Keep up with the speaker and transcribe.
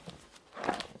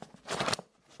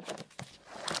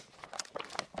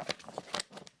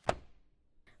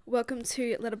Welcome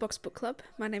to Letterbox Book Club.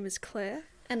 My name is Claire.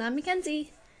 And I'm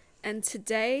Mackenzie. And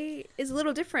today is a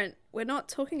little different. We're not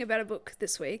talking about a book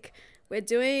this week. We're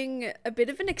doing a bit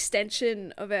of an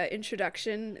extension of our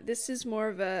introduction. This is more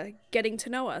of a getting to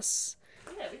know us.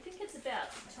 Yeah, we think it's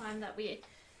about time that we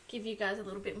give you guys a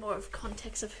little bit more of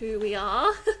context of who we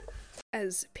are.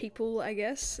 As people, I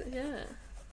guess. Yeah.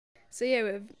 So yeah,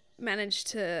 we've managed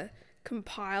to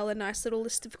compile a nice little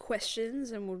list of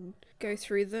questions and we'll go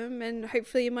through them and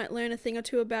hopefully you might learn a thing or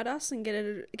two about us and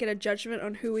get a judgment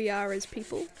on who we are as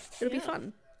people. It'll be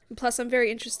fun. And plus, I'm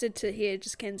very interested to hear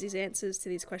just Kenzie's answers to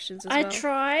these questions as well. I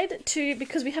tried to,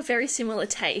 because we have very similar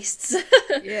tastes.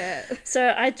 Yeah.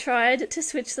 So I tried to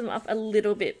switch them up a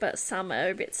little bit, but some are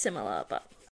a bit similar, but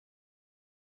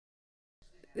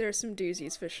there are some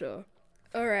doozies for sure.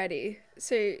 Alrighty,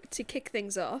 so to kick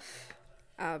things off,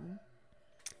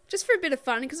 just for a bit of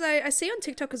fun, because I see on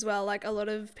TikTok as well, like a lot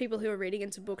of people who are reading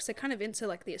into books, they're kind of into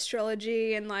like the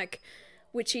astrology and like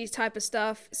witchy type of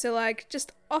stuff. So like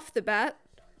just off the bat,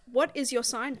 what is your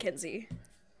sign, Kenzie?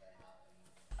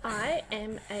 I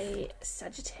am a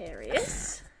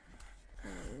Sagittarius,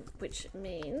 which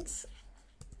means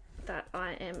that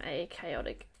I am a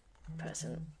chaotic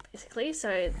person, basically.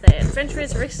 So they're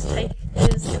adventurous,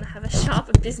 risk-takers, and have a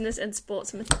sharp business and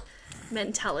sports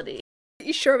mentality. Are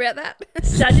you sure about that?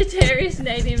 Sagittarius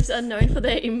natives are known for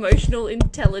their emotional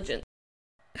intelligence.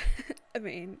 I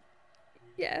mean,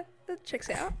 yeah, that checks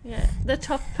out. Yeah. The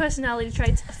top personality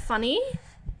traits are funny.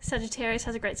 Sagittarius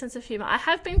has a great sense of humour. I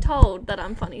have been told that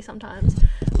I'm funny sometimes.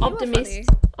 Funny.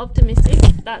 Optimistic.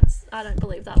 I don't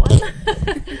believe that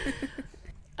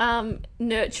one.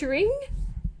 Nurturing.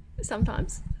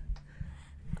 Sometimes.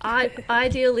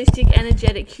 Idealistic,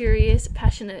 energetic, curious,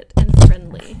 passionate, and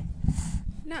friendly.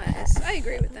 Nice. I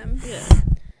agree with them. Yeah.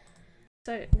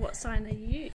 So, what sign are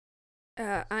you?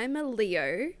 I'm a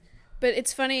Leo, but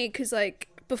it's funny because like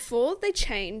before they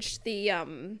changed the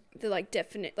like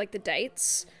definite like the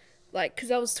dates, like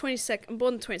because I was 22nd, I'm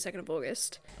born the 22nd of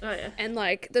August. Oh yeah. And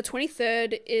like the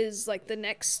 23rd is like the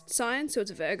next sign, so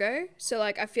it's Virgo. So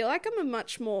like I feel like I'm a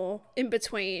much more in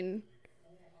between,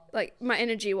 like my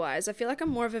energy wise. I feel like I'm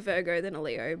more of a Virgo than a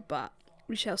Leo, but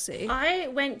we shall see. I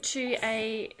went to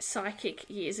a psychic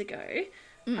years ago,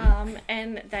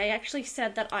 and they actually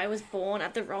said that I was born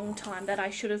at the wrong time, that I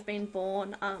should have been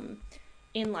born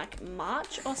in like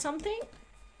March or something.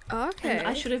 Okay. And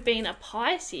I should have been a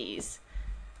Pisces.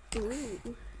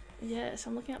 Ooh. Yeah, so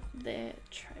I'm looking up their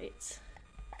traits.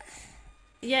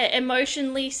 Yeah,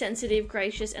 emotionally sensitive,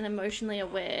 gracious, and emotionally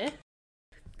aware.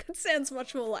 That sounds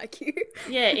much more like you.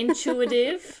 Yeah,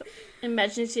 intuitive,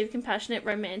 imaginative, compassionate,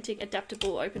 romantic,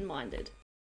 adaptable, open-minded.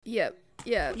 Yep.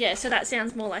 Yeah. Yeah, so that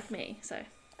sounds more like me. So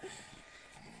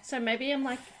maybe I'm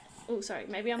like,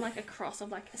 maybe I'm like a cross of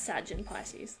like a Sag and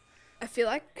Pisces. I feel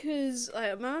like because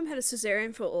my mum had a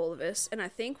cesarean for all of us, and I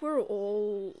think we're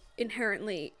all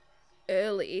inherently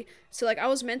early. So like I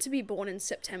was meant to be born in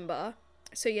September.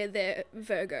 So yeah, they're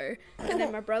Virgo, and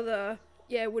then my brother.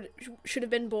 Yeah, should have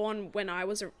been born when I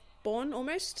was born,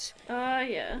 almost.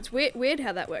 Yeah. It's weird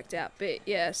how that worked out, but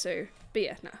yeah,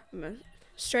 I'm a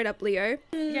straight up Leo.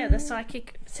 Yeah, the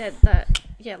psychic said that,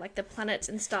 yeah, like the planets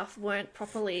and stuff weren't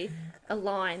properly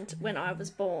aligned when I was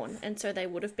born, and so they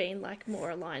would have been like more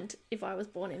aligned if I was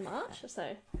born in March,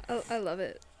 so. I love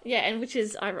it. Yeah, and which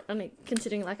is ironic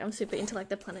considering like I'm super into like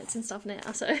the planets and stuff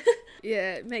now, so.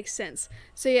 Yeah, it makes sense.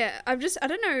 So yeah, I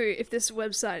don't know if this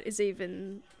website is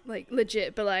even like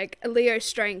legit, but like a Leo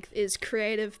strength is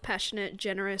creative, passionate,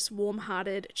 generous,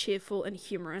 warm-hearted, cheerful, and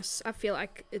humorous. I feel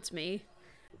like it's me.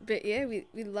 But yeah, we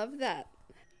love that.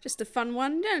 Just a fun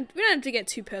one. We don't have to get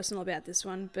too personal about this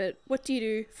one, but what do you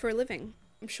do for a living?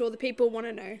 I'm sure the people want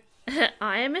to know.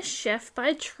 I am a chef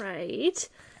by trade,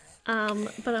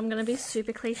 but I'm going to be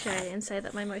super cliche and say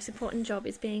that my most important job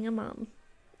is being a mum.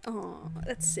 Oh,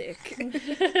 that's sick.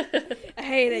 I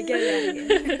hate it. Get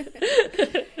it out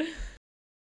of here.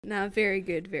 No, very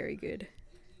good, very good.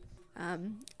 I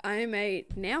am a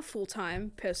now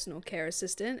full-time personal care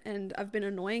assistant, and I've been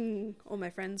annoying all my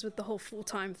friends with the whole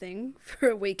full-time thing for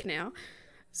a week now.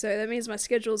 So that means my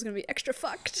schedule is going to be extra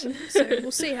fucked. So we'll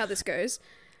see how this goes.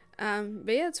 But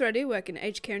yeah, that's what I do. Work in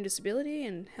aged care and disability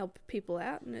and help people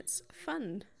out, and it's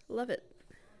fun. Love it.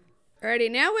 Alrighty,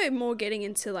 now we're more getting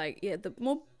into like, yeah, the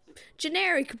more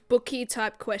generic booky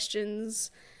type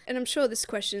questions. And I'm sure this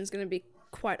question is going to be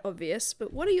quite obvious,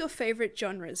 but what are your favourite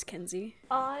genres, Kenzie?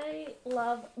 I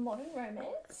love modern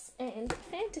romance and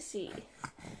fantasy.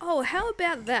 Oh, how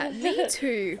about that? Me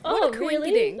too. Oh, what a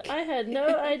coincidence. really? I had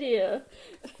no idea.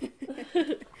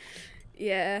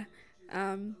 Yeah.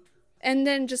 And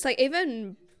then just like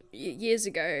even years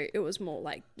ago, it was more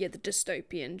like, the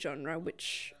dystopian genre,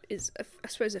 which is, I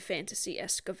suppose, a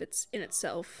fantasy-esque in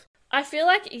itself. I feel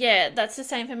like, yeah, that's the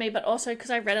same for me, but also because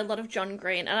I read a lot of John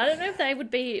Green, and I don't know if they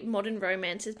would be modern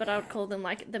romances, but I would call them,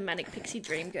 like, the Manic Pixie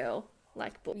Dream Girl,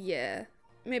 like, book. Yeah.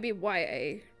 Maybe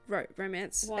YA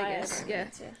romance, I guess.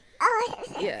 Romance,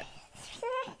 Yeah.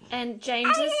 And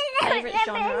James's favourite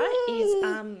genre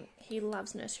is, he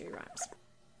loves nursery rhymes.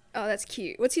 Oh, that's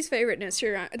cute. What's his favourite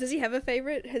nursery rhyme? Does he have a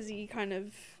favourite? Has he kind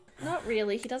of... Not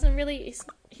really. He doesn't really...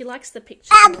 He likes the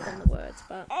pictures more than the words,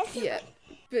 but... Yeah.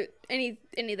 But any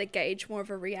that gauge more of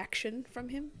a reaction from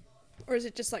him? Or is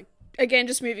it just like, again,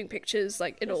 just moving pictures,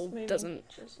 like it Just all moving doesn't...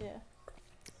 pictures, yeah.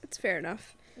 It's fair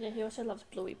enough. Yeah, he also loves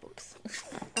Bluey books.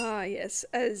 Ah, yes.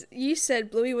 As you said,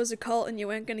 Bluey was a cult and you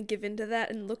weren't going to give in to that,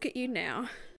 and look at you now.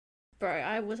 Bro,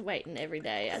 I was waiting every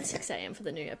day at 6 a.m. for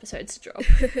the new episodes to drop.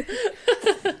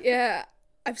 Yeah,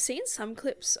 I've seen some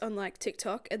clips on, like,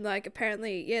 TikTok, and, like,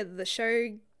 apparently, the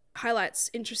show highlights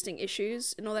interesting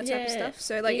issues and all that type of stuff.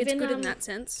 So, like, it's good in that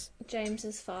sense.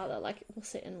 James's father, like, will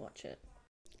sit and watch it.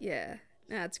 Yeah.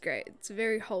 No, it's great. It's a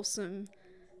very wholesome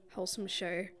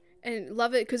show. And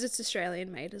love it because it's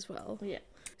Australian made as well. Yeah.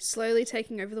 Slowly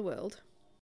taking over the world.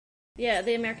 Yeah,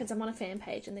 the Americans, I'm on a fan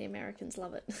page and the Americans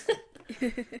love it.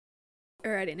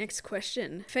 Alrighty, next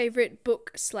question. Favourite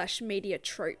book/media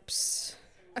tropes?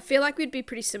 I feel like we'd be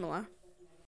pretty similar.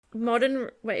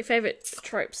 Favourite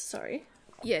tropes, sorry.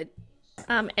 Yeah.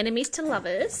 Enemies to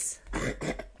lovers.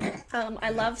 I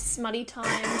love smutty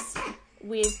times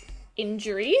with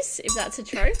injuries, if that's a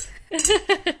trope.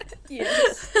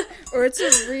 Yes. Or it's a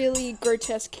really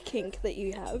grotesque kink that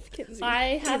you have, Kinsey.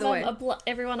 I have I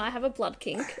have a blood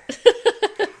kink.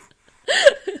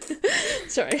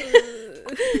 Sorry.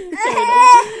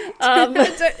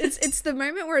 It's the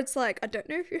moment where it's like, I don't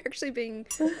know if you're actually being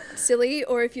silly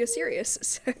or if you're serious.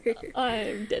 So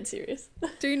I'm dead serious.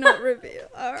 Do not reveal.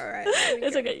 Alright.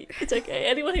 It's okay. It's okay.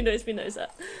 Anyone who knows me knows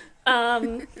that.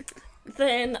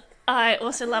 Then I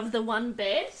also love the one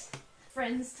bed,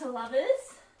 friends to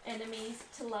lovers, enemies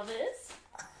to lovers,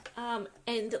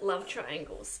 and love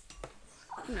triangles.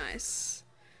 Nice.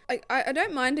 I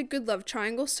don't mind a good love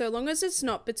triangle so long as it's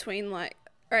not between, like,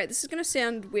 alright, this is going to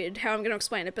sound weird how I'm going to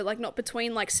explain it, but, like, not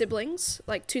between, like, siblings,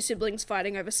 like two siblings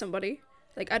fighting over somebody.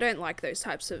 Like, I don't like those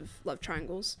types of love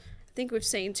triangles. I think we've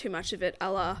seen too much of it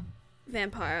a la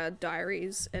Vampire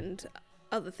Diaries and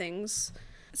other things.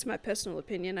 It's my personal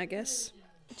opinion, I guess.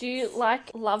 Do you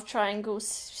like love triangles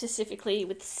specifically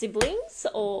with siblings,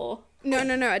 or...? No,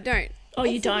 I don't. Oh,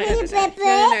 you don't?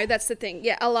 No, that's the thing.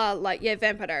 Yeah, a la, like,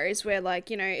 Vampire Diaries, where, like,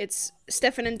 you know, it's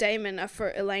Stefan and Damon are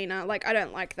for Elena. Like, I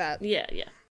don't like that. Yeah.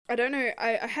 I don't know,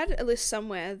 I had a list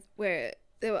somewhere where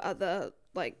there were other,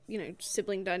 like, you know,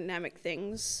 sibling dynamic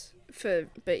things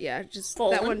but yeah, just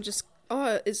Fallen? That one just,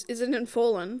 isn't it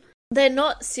Fallen? They're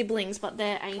not siblings, but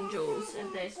they're angels,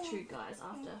 and there's two guys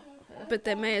after her. But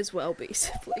there may as well be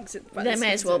siblings. They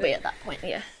may as well be at that point,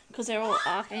 yeah. Because they're all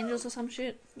archangels or some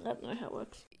shit. I don't know how it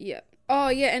works. Yeah. Oh,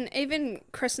 yeah, and even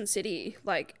Crescent City,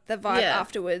 like, the vibe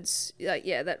afterwards, like,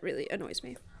 yeah, that really annoys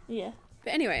me. Yeah.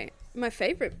 But anyway, my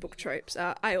favourite book tropes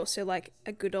are, I also like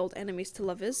a good old enemies to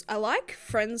lovers. I like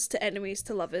friends to enemies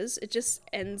to lovers. It just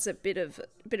ends a bit of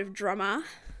drama.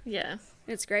 Yeah.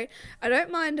 It's great. I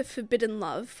don't mind a forbidden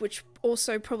love, which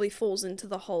also probably falls into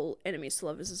the whole enemies to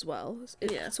lovers as well.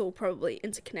 It's all probably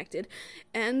interconnected.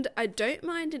 And I don't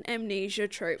mind an amnesia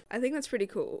trope. I think that's pretty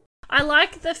cool. I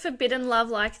like the forbidden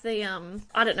love, like the,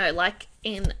 I don't know, like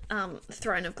in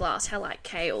Throne of Glass, how, like,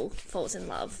 Kale falls in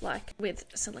love, like, with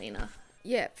Selena.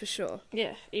 Yeah, for sure.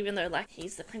 Yeah, even though, like,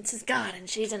 he's the prince's guard and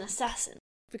she's an assassin.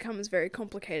 Becomes very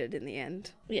complicated in the end.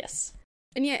 Yes.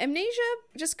 And yeah, amnesia,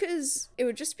 just because it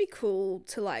would just be cool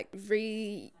to, like,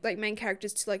 main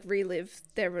characters to, like, relive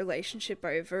their relationship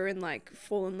over and, like,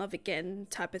 fall in love again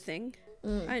type of thing.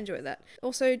 I enjoy that.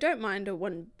 Also, don't mind a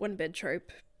one bed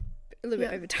trope. A little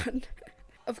bit overdone.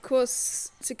 Of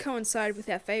course, to coincide with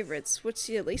our favourites, what's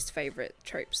your least favourite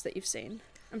tropes that you've seen?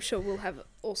 I'm sure we'll have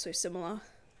also similar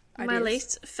ideas. My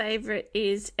least favourite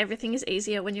is everything is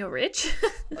easier when you're rich.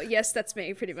 Oh, yes, that's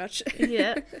me, pretty much.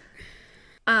 Yeah.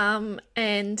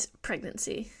 And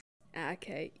pregnancy.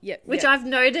 Okay, yep. Which I've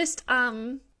noticed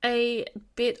a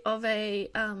bit of a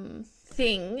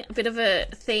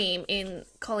theme in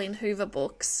Colleen Hoover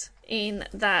books, in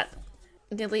that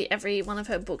nearly every one of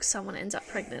her books someone ends up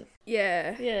pregnant.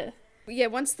 Yeah,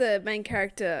 once the main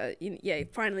character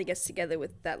finally gets together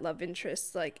with that love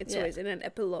interest, like, it's always in an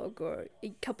epilogue or a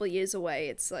couple of years away,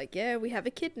 it's like, yeah, we have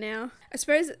a kid now. I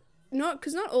suppose not,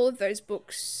 because not all of those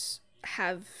books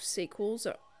have sequels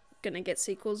or gonna get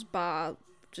sequels, bar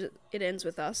it ends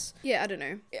with us. Yeah, I don't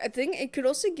know. I think it could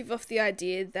also give off the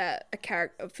idea that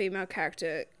a female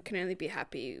character can only be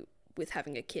happy with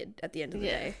having a kid at the end of the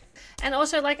day. And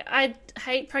also, like, I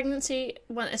hate pregnancy,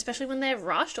 especially when they're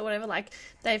rushed or whatever, like,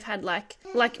 they've had, like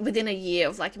within a year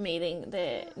of, like, meeting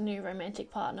their new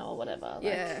romantic partner or whatever.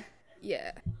 Like.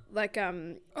 Yeah. Like,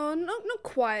 not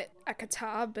quite a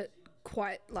Qatar, but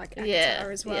quite like a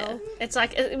Qatar as well. Yeah. It's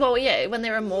like, when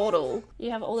they're immortal,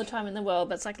 you have all the time in the world,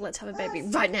 but it's like, let's have a baby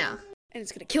right now. And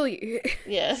it's gonna kill you.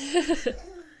 Yeah.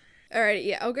 Alright,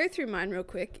 yeah, I'll go through mine real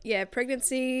quick. Yeah,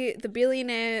 pregnancy, the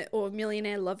billionaire or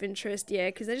millionaire love interest, yeah,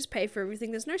 because they just pay for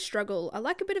everything. There's no struggle. I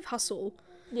like a bit of hustle.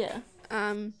 Yeah.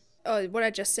 What I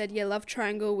just said, yeah, love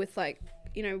triangle with, like,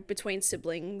 you know, between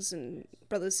siblings and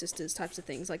brothers, sisters types of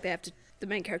things. Like, the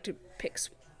main character picks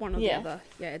one or the other.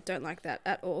 Yeah, don't like that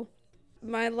at all.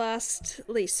 My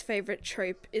least favourite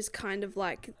trope is kind of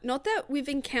like, not that we've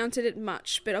encountered it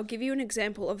much, but I'll give you an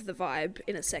example of the vibe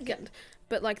in a second. Yeah.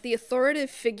 But, like, the authoritative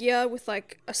figure with,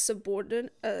 like, a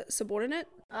subordinate.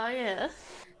 Oh, yeah.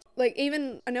 Like,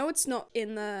 even, I know it's not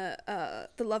in the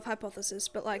love hypothesis,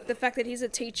 but, like, the fact that he's a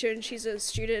teacher and she's a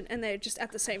student and they're just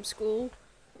at the same school.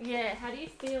 Yeah, how do you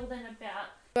feel then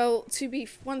about... Well,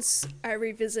 once I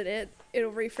revisit it,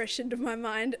 it'll refresh into my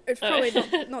mind. It's probably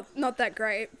not that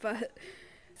great, but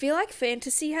I feel like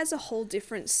fantasy has a whole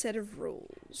different set of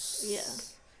rules. Yeah.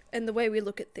 And the way we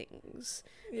look at things.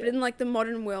 Yeah. But in, like, the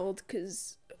modern world,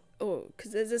 because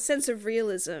there's a sense of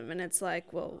realism, and it's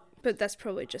like, well, but that's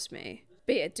probably just me.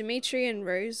 But yeah, Dimitri and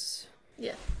Rose.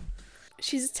 Yeah.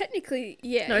 She's technically,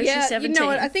 yeah. No, she's 17. You know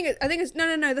what? I think it's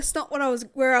no. That's not where I was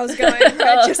going.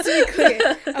 Right? Just to be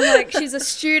clear, I'm like, she's a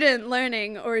student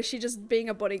learning, or is she just being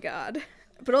a bodyguard?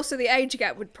 But also, the age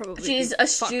gap would probably. She's a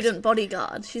student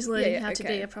bodyguard. She's learning how to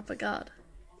be a proper guard.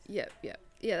 Yeah.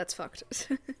 That's fucked.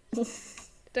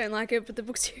 Don't like it, but the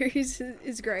book series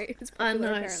is great. It's popular, I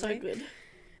know, apparently. so good.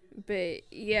 But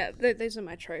yeah, those are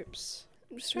my tropes.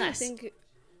 I'm just trying to think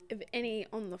of any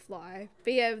on the fly.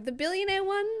 But yeah, the billionaire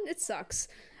one, it sucks.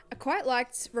 I quite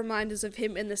liked reminders of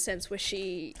him in the sense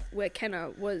where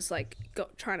Kenna was, like,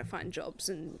 trying to find jobs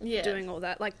and doing all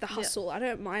that, like the hustle. I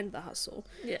don't mind the hustle.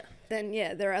 Yeah. Then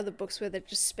there are other books where they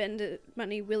just spend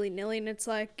money willy-nilly, and it's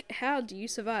like, how do you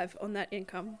survive on that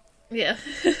income? Yeah.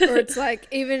 Or it's like,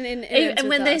 even and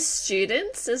when they're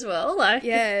students as well, like,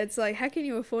 yeah, it's like, how can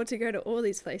you afford to go to all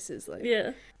these places? Like,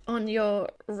 yeah. On your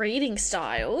reading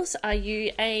styles, are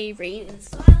you a read in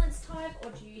silence type,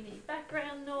 or do you need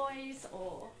background noise,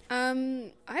 or?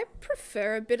 I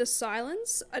prefer a bit of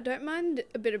silence. I don't mind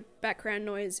a bit of background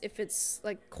noise if it's,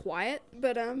 like, quiet,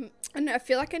 but I don't know, I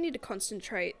feel like I need to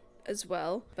concentrate as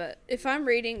well. But if I'm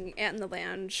reading out in the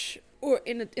lounge or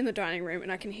in the dining room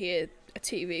and I can hear a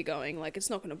TV going, like,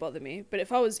 it's not going to bother me. But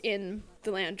if I was in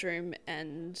the lounge room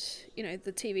and, you know,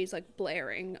 the TV's, like,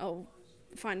 blaring, I'll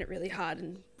find it really hard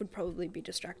and would probably be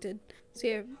distracted. So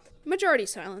yeah, majority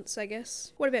silence, I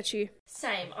guess. What about you?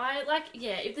 Same. I like,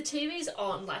 if the TV's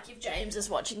on, like if James is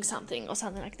watching something or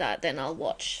something like that, then I'll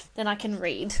watch. Then I can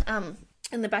read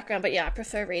in the background. But yeah, I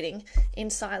prefer reading in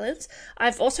silence.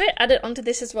 I've also added onto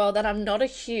this as well that I'm not a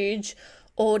huge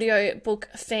audio book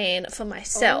fan for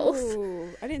myself. Oh,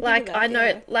 I didn't like think of that, I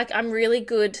know like I'm really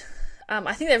good.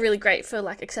 I think they're really great for,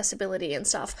 like, accessibility and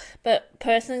stuff. But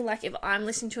personally, like, if I'm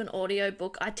listening to an audio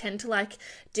book, I tend to, like,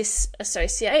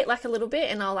 disassociate, like, a little bit,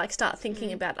 and I'll, like, start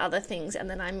thinking about other things, and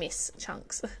then I miss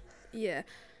chunks. Yeah.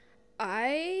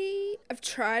 I've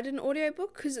tried an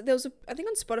audiobook, because there was I think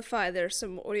on Spotify there are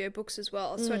some audiobooks as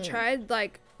well. So I tried,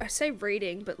 like, I say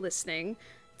reading, but listening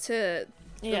to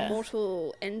the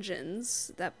Mortal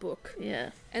Engines, that book. Yeah.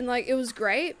 And, like, it was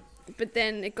great. But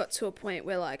then it got to a point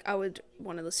where, like, I would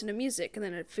want to listen to music and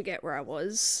then I'd forget where I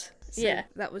was. So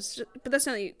that was just, but that's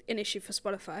only an issue for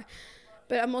Spotify.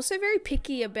 But I'm also very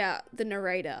picky about the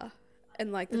narrator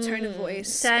and, like, the tone of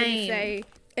voice. Same.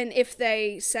 And if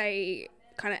they say,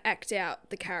 kind of act out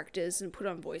the characters and put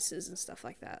on voices and stuff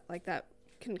like that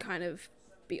can kind of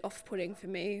be off-putting for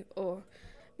me, or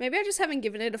maybe I just haven't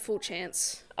given it a full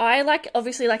chance. I, like,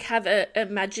 obviously, like, have a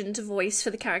imagined voice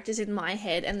for the characters in my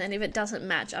head, and then if it doesn't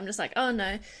match, I'm just like, oh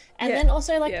no. And then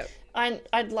also, like,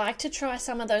 I'd like to try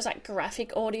some of those, like,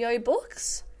 graphic audio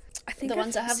books. I think the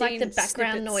ones that have, like, the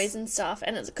background noise and stuff,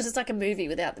 and it's because it's like a movie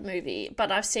without the movie.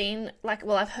 But I've seen, like,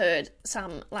 I've heard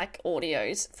some, like,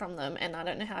 audios from them, and I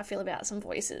don't know how I feel about some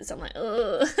voices. I'm like,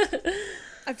 ugh.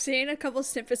 I've seen a couple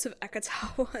snippets of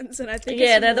Akatar ones, and I think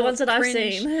they're the ones that I've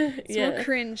seen. It's more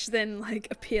cringe than, like,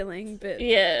 appealing, but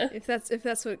if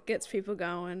that's what gets people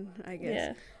going, I guess.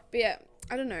 Yeah. But yeah,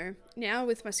 I don't know. Now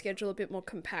with my schedule a bit more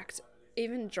compact,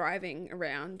 even driving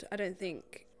around, I don't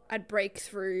think I'd break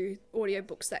through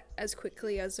audiobooks that as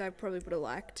quickly as I probably would have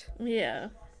liked. Yeah.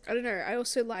 I don't know. I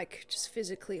also like just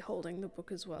physically holding the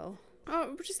book as well.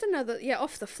 Oh, just another,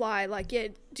 off the fly. Like,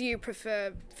 do you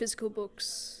prefer physical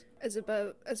books as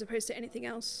opposed to anything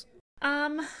else?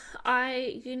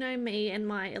 You know me and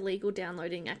my illegal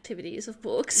downloading activities of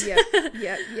books.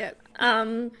 Yep.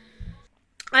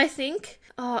 I think,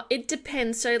 it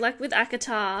depends. So, like, with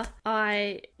Akatar,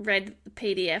 I read the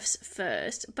PDFs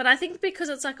first. But I think because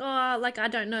it's like, I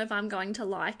don't know if I'm going to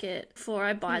like it before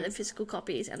I buy the physical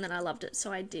copies, and then I loved it,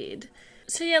 so I did.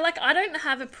 So, yeah, like, I don't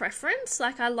have a preference.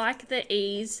 Like, I like the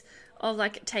ease of,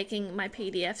 like, taking my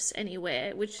PDFs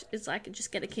anywhere, which is, like,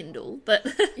 just get a Kindle. But,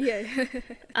 yeah.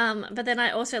 But then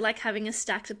I also like having a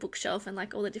stacked bookshelf and,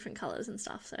 like, all the different colours and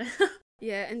stuff, so...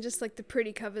 Yeah, and just like the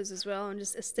pretty covers as well, and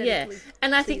just aesthetically. Yeah,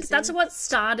 and I think pleasing. that's what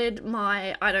started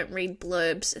my I don't read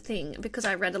blurbs thing, because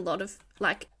I read a lot of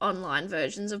like online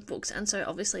versions of books, and so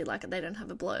obviously like they don't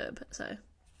have a blurb. So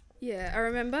yeah, I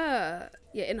remember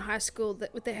in high school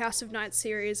that with the House of Night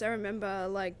series, I remember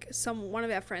like one of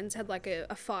our friends had like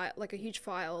a file, like a huge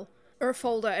file or a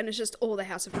folder, and it's just all the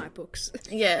House of Night books.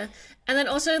 Yeah, and then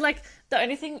also like the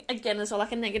only thing again is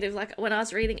like a negative, like when I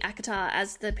was reading Akatar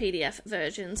as the PDF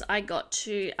versions, I got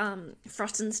to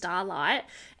Frost and Starlight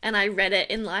and I read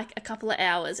it in like a couple of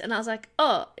hours, and I was like,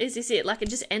 oh, is this it? Like it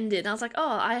just ended, and I was like,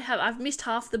 oh, I've missed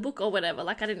half the book or whatever.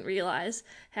 Like I didn't realize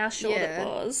how short it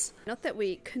was. Not that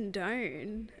we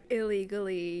condone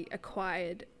illegally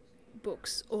acquired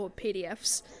books or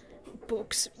PDFs,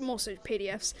 books more so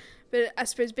PDFs. But I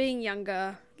suppose being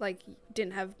younger, like,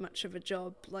 didn't have much of a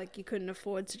job. Like, you couldn't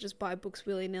afford to just buy books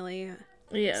willy-nilly.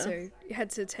 Yeah. So you had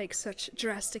to take such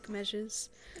drastic measures.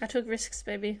 I took risks,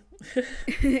 baby.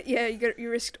 Yeah, you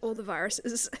risked all the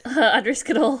viruses. I'd risk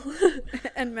it all.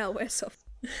 And malware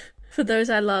software. For those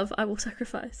I love, I will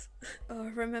sacrifice. Oh,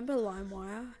 remember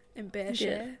LimeWire and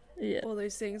BearShare? Yeah. All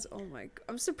those things. Oh my...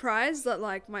 I'm surprised that,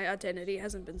 like, my identity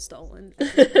hasn't been stolen.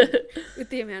 With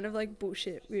the amount of, like,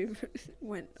 bullshit we've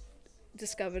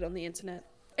discovered on the internet.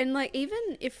 And like even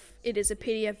if it is a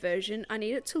PDF version, I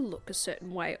need it to look a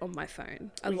certain way on my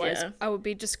phone, otherwise I would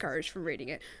be discouraged from reading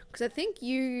it. Because I think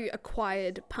you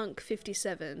acquired Punk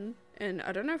 57, and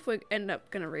I don't know if we end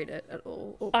up going to read it at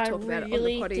all or talk about it on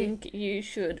the potty. I really think you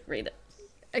should read it.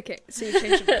 Okay, so you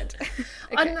changed your mind.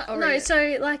 Okay, no,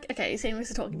 so like, okay, seeing what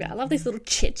we're talking about, I love this little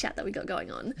chit chat that we got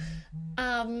going on.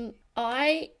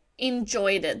 I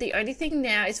enjoyed it. The only thing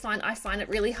now is I find it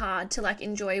really hard to like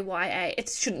enjoy YA. It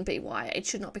shouldn't be YA. It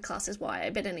should not be classed as YA.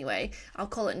 But anyway, I'll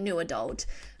call it new adult.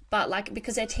 But like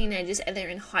because they're teenagers and they're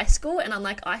in high school, and I'm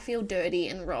like, I feel dirty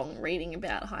and wrong reading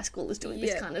about high schoolers doing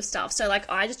this kind of stuff. So like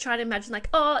I just try to imagine like,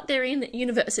 oh, they're in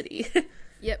university.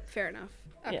 Yep, fair enough.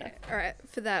 Okay, Yeah. all right.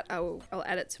 For that, I'll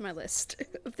add it to my list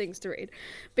of things to read.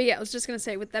 But yeah, I was just gonna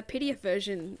say with that PDF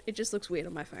version, it just looks weird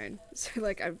on my phone. So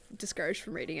like I'm discouraged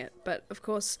from reading it. But of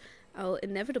course, I'll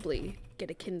inevitably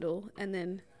get a Kindle, and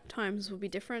then times will be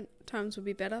different. Times will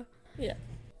be better. Yeah,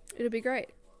 it'll be great.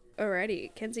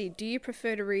 Alrighty, Kenzie, do you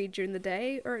prefer to read during the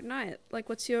day or at night? Like,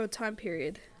 what's your time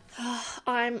period?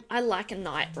 I like a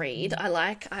night read. I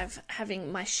like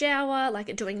having my shower,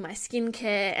 like doing my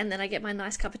skincare, and then I get my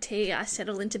nice cup of tea. I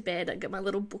settle into bed. I get my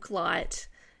little book light,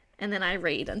 and then I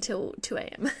read until 2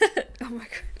 a.m. Oh my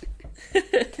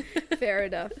god. Fair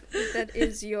enough. That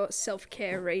is your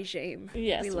self-care regime.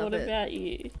 Yes. We love what about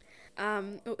you?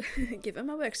 Given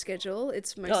my work schedule,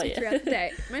 it's mostly throughout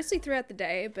the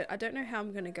day, but I don't know how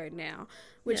I'm going to go now,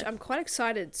 which I'm quite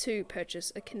excited to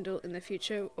purchase a Kindle in the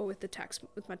future, or with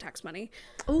my tax money.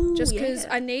 Ooh, just because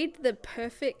I need the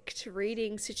perfect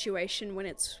reading situation when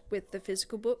it's with the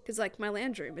physical book, because like my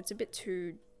lounge room, it's a bit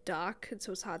too dark, and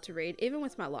so it's hard to read. Even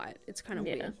with my light, it's kind of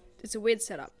weird. It's a weird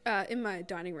setup. In my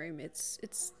dining room,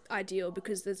 it's ideal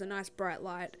because there's a nice bright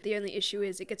light. The only issue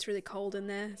is it gets really cold in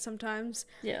there sometimes.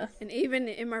 Yeah. And even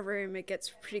in my room, it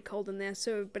gets pretty cold in there.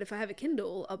 So, but if I have a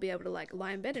Kindle, I'll be able to like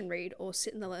lie in bed and read, or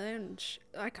sit in the lounge.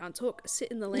 I can't talk.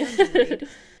 Sit in the lounge and read,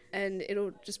 and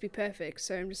it'll just be perfect.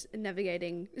 So I'm just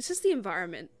navigating. It's just the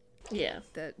environment. Yeah,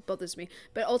 that bothers me.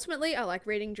 But ultimately, I like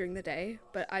reading during the day.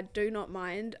 But I do not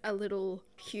mind a little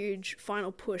huge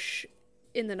final push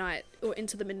in the night or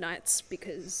into the midnights,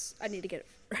 because I need to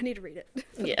read it.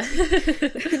 Yeah.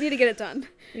 I need to get it done.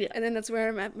 Yeah. And then that's where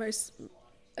I'm at most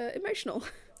emotional.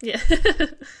 Yeah.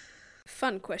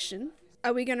 Fun question.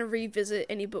 Are we going to revisit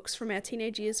any books from our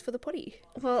teenage years for the potty?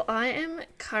 Well, I am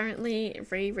currently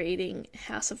rereading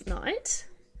House of Night.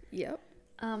 Yep.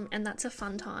 And that's a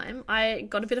fun time. I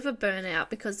got a bit of a burnout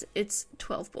because it's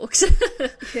 12 books.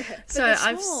 Yeah, so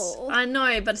I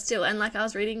know, but still, and like I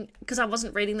was reading, because I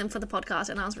wasn't reading them for the podcast,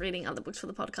 and I was reading other books for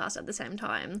the podcast at the same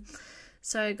time.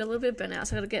 So I got a little bit burnt out,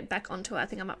 so I got to get back onto it. I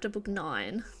think I'm up to book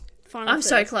 9. Final I'm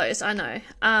so third. close, I know.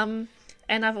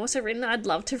 And I've also written that I'd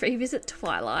love to revisit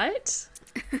Twilight.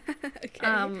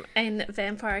 Okay. And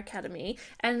Vampire Academy.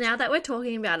 And now that we're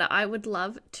talking about it, I would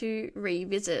love to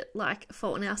revisit like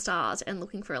Fault in Our Stars and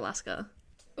Looking for Alaska.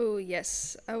 Oh,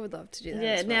 yes. I would love to do that Yeah,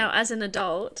 as well. now as an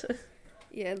adult.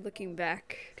 Yeah, looking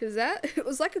back. Because it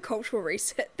was like a cultural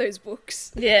reset, those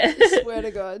books. Yeah. Swear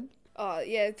to God. Oh,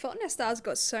 yeah, Fault in Our Stars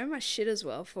got so much shit as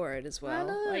well for it as well.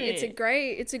 I know. Like,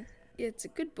 it's a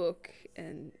good book,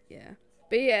 and yeah.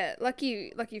 But yeah,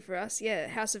 lucky for us, yeah,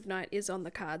 House of Night is on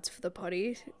the cards for the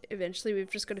potty. Eventually, we've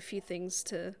just got a few things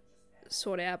to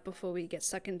sort out before we get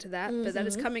stuck into that. But that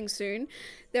is coming soon.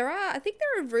 I think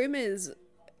there are rumors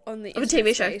on the Of a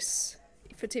TV show. space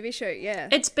for TV show. Yeah,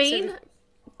 It's been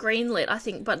greenlit, I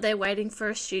think, but they're waiting for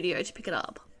a studio to pick it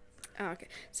up. Oh, okay.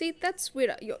 See, that's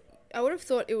weird. I would have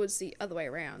thought it was the other way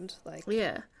around. Like,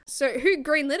 Yeah. so who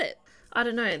greenlit it? I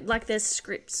don't know, like there's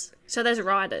scripts. So there's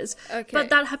writers. Okay. But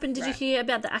that happened, did you right. hear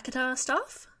about the ACOTAR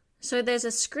stuff? So there's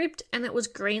a script and it was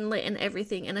greenlit and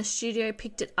everything and a studio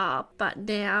picked it up, but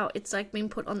now it's like been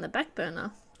put on the back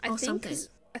burner or something.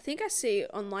 I think I see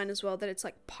online as well that it's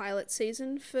like pilot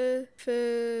season for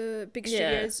big Yeah.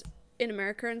 studios in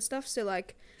America and stuff. So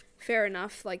like, fair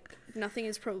enough. Like nothing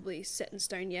is probably set in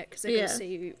stone yet because they're Yeah. gonna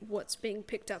see what's being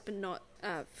picked up and not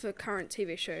for current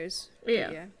TV shows. Yeah.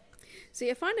 But yeah. See,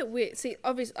 I find it weird. See,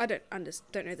 obviously, I don't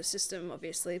know the system,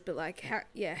 obviously, but like,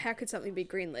 how could something be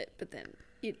greenlit, but then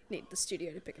you need the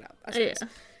studio to pick it up? I suppose. Yeah.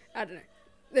 I don't know.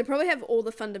 They probably have all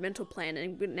the fundamental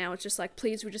planning, but now it's just like,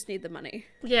 please, we just need the money.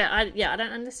 Yeah, I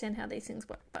don't understand how these things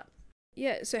work, but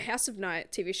Yeah, so House of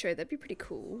Night TV show, that'd be pretty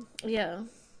cool. yeah.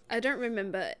 I don't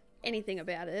remember anything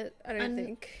about it, I don't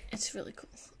think. It's really cool.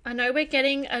 I know we're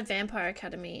getting a Vampire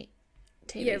Academy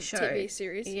TV show. TV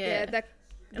series. Yeah.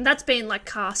 And that's been like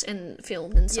cast and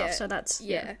filmed and stuff, Yeah, so that's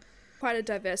yeah. Quite a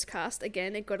diverse cast.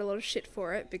 Again, it got a lot of shit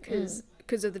for it because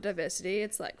of the diversity.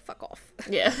 It's like, fuck off.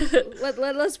 Yeah.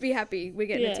 Let's be happy we're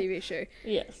getting Yeah. a TV show.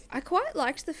 Yeah. I quite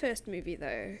liked the first movie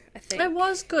though, I think. It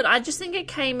was good. I just think it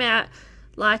came out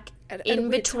like At a in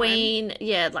weird between,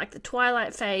 like the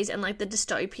Twilight phase and like the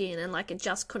dystopian, and like it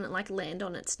just couldn't like land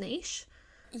on its niche.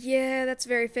 Yeah, that's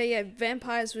very fair. Yeah,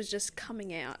 Vampires was just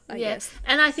coming out, I guess.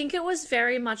 And I think it was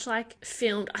very much like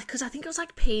filmed because I think it was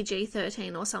like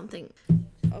PG-13 or something.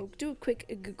 I'll do a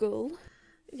quick Google.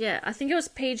 Yeah, I think it was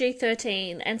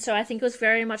PG-13, and so I think it was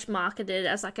very much marketed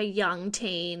as like a young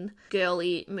teen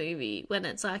girly movie when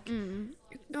it's like No,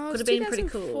 could have been pretty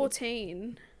cool.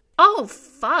 2014. Oh,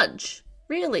 fudge.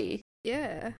 Really?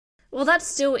 Yeah. Well, that's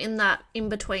still in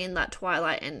between that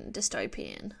Twilight and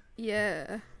dystopian.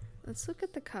 Yeah. Let's look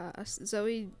at the cast.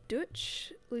 Zoe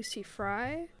Deutsch, Lucy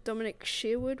Fry, Dominic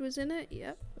Sherwood was in it.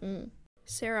 Yep.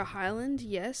 Sarah Hyland,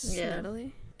 yes. Yeah.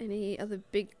 Natalie. Any other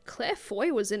big... Claire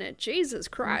Foy was in it. Jesus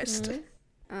Christ.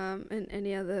 And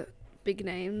any other big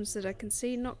names that I can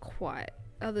see? Not quite.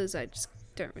 Others I just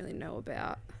don't really know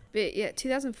about. But yeah,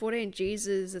 2014,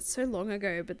 Jesus, it's so long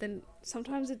ago, but then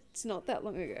sometimes it's not that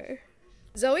long ago.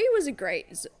 Zoe was a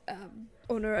great...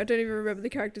 oh no, I don't even remember the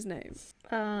character's name.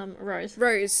 Rose.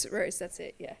 Rose, that's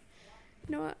it, yeah.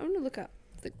 You know what, I'm gonna look up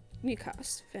the new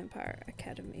cast, Vampire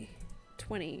Academy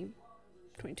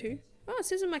 2022. Oh, it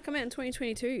says it might come out in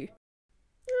 2022.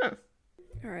 Oh.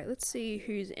 Alright, let's see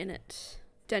who's in it.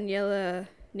 Daniela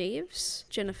Neves,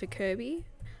 Jennifer Kirby.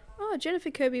 Oh,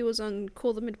 Jennifer Kirby was on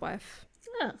Call the Midwife.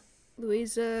 Oh.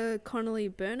 Louisa Connolly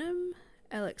Burnham,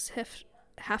 Alex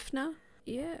Hafner.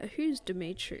 Yeah, who's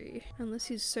Dimitri? Unless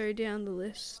he's so down the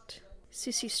list.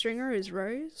 Sissy Stringer is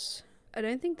Rose. I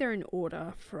don't think they're in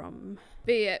order from...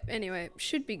 But yeah, anyway,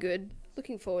 should be good.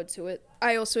 Looking forward to it.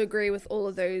 I also agree with all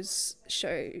of those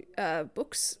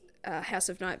books. House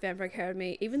of Night, Vampire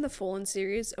Academy, even the Fallen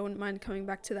series. I wouldn't mind coming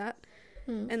back to that.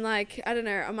 And like, I don't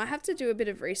know, I might have to do a bit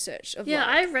of research.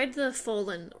 I read the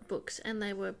Fallen books and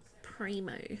they were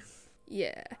primo.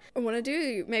 Yeah. I want to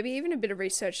do maybe even a bit of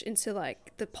research into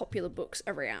like the popular books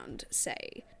around,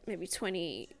 say, maybe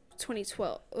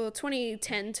 2012 or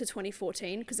 2010 to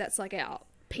 2014, because that's like our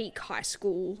peak high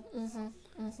school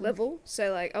level.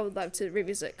 So like I would love to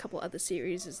revisit a couple other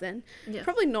series then. Yeah.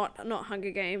 Probably not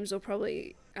Hunger Games, or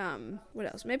probably what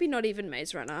else? Maybe not even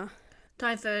Maze Runner.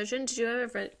 Divergent. Did you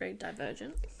ever read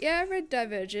Divergent? Yeah, I read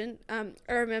Divergent. I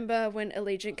remember when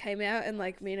Allegiant came out, and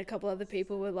like me and a couple other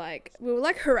people were like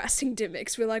harassing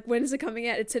Dimmicks. We're like, when is it coming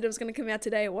out? It said it was going to come out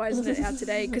today. Why isn't it out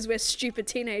today? Because we're stupid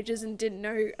teenagers and didn't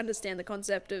understand the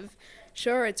concept of,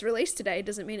 sure, it's released today,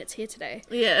 doesn't mean it's here today.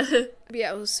 Yeah. But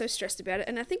yeah, I was so stressed about it,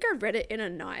 and I think I read it in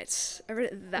a night. I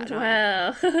read it that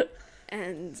night. Wow.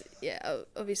 And yeah,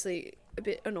 obviously a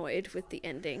bit annoyed with the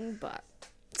ending, but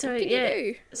So, What can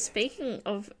you do? speaking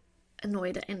of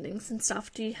annoyed at endings and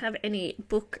stuff, do you have any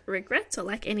book regrets or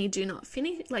like any did not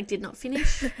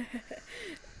finish?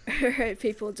 Alright,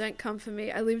 people, don't come for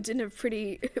me. I lived in a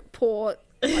pretty poor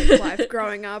life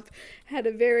growing up. Had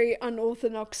a very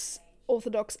orthodox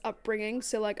upbringing,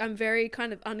 so like I'm very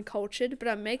kind of uncultured, but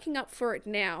I'm making up for it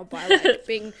now by like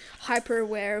being hyper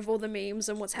aware of all the memes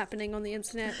and what's happening on the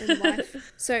internet and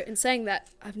life. So in saying that,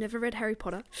 I've never read Harry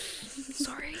Potter.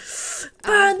 Sorry.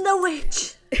 Burn the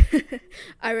witch!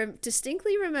 I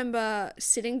distinctly remember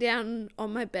sitting down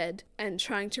on my bed and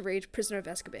trying to read Prisoner of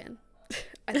Azkaban.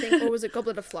 I think, or was it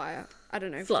Goblet of Fire? I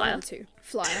don't know. Flyer. One of the two.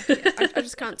 Flyer. Yeah, I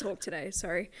just can't talk today.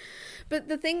 Sorry. But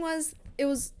the thing was, it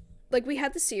was like we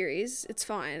had the series. It's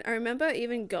fine. I remember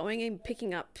even going and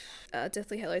picking up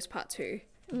Deathly Hallows Part 2.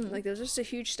 Like there was just a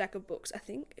huge stack of books, I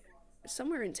think,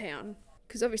 somewhere in town.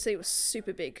 Because obviously it was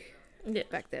super big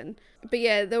back then. But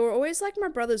yeah, they were always like my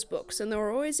brother's books and they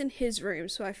were always in his room.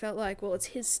 So I felt like, well, it's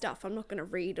his stuff. I'm not going to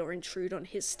read or intrude on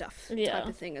his stuff type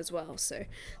of thing as well. So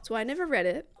that's why I never read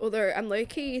it. Although I'm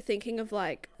low-key thinking of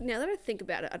like, now that I think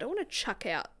about it, I don't want to chuck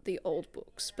out the old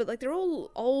books. But like they're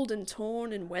all old and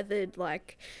torn and weathered.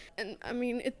 Like, and I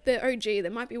mean, they're OG. They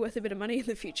might be worth a bit of money in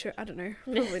the future. I don't know.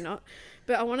 Probably not.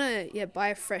 But I want to, buy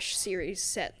a fresh series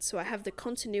set. So I have the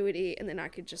continuity and then I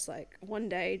could just like one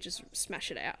day just smash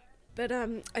it out. But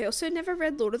I also never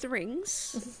read Lord of the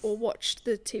Rings or watched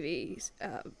the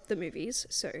the movies,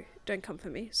 so don't come for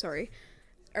me, sorry.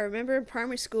 I remember in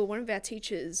primary school, one of our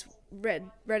teachers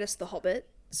read us The Hobbit,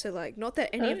 so like not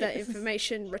that any of that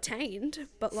information retained,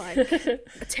 but like I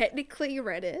technically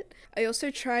read it. I also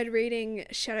tried reading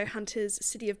Shadowhunters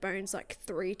City of Bones like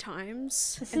 3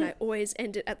 times, and I always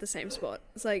end it at the same spot.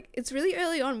 It's like, it's really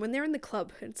early on when they're in the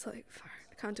club, and it's like,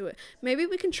 I can't do it. Maybe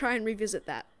we can try and revisit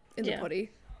that in the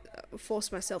potty.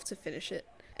 Force myself to finish it.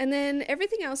 And then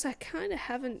everything else, I kind of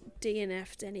haven't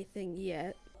DNF'd anything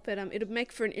yet, but it'll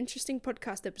make for an interesting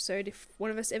podcast episode if one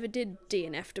of us ever did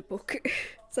DNF'd a book.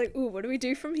 It's like, ooh, what do we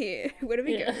do from here? Where do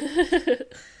we go?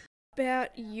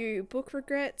 About you, book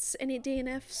regrets, any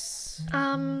DNFs?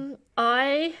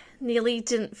 I nearly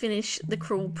didn't finish The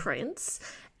Cruel Prince,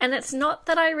 and it's not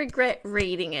that I regret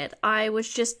reading it. I was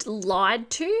just lied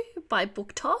to by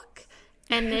Book Talk.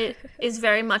 And it is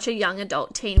very much a young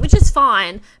adult teen, which is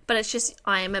fine, but it's just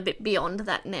I am a bit beyond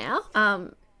that now.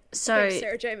 So Thanks,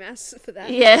 Sarah J. Maas, for that.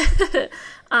 Yeah.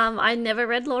 I never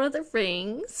read Lord of the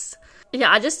Rings.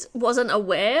 Yeah, I just wasn't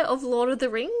aware of Lord of the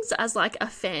Rings as like a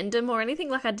fandom or anything.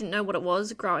 Like I didn't know what it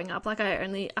was growing up. Like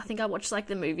I think I watched like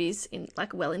the movies in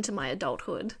like well into my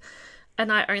adulthood.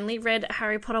 And I only read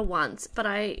Harry Potter once, but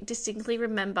I distinctly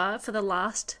remember for the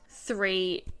last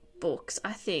 3 books,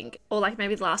 I think, or like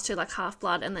maybe the last 2, like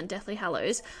Half-Blood and then Deathly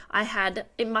Hallows,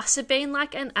 it must have been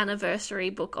like an anniversary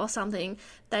book or something.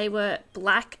 They were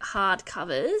black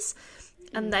hardcovers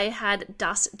and they had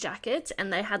dust jackets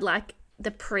and they had like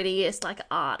the prettiest like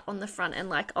art on the front, and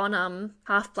like on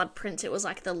Half-Blood Prince it was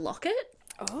like the locket.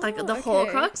 Like the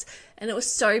Horcrux, and it was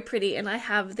so pretty, and I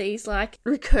have these like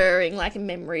recurring like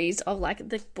memories of like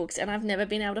the books, and I've never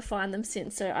been able to find them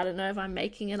since, so I don't know if I'm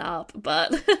making it up,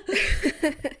 but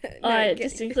I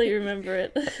distinctly remember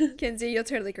it. Kenzie, you're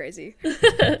totally crazy.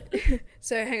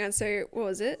 So hang on, so what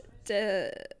was it?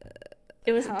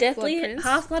 It was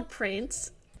Half-Blood Prince.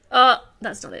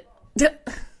 That's not it.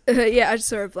 Yeah, I just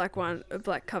saw a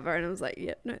black cover, and I was like,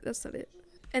 yeah, no, that's not it.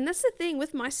 And that's the thing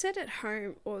with my set at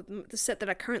home, or the set that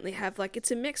I currently have, like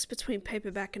it's a mix between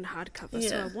paperback and hardcover,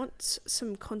 so I want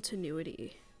some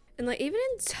continuity. And like even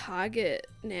in Target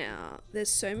now, there's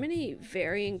so many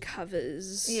varying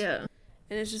covers. Yeah.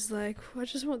 And it's just like, I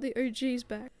just want the OGs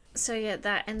back. So yeah,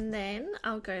 that, and then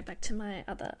I'll go back to my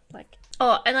other like...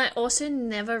 Oh, and I also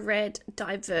never read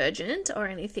Divergent or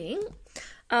anything.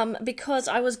 Because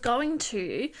I was going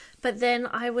to, but then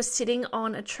I was sitting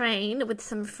on a train with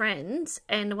some friends,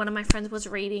 and one of my friends was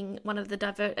reading one of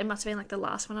the it must have been like the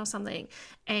last one or something,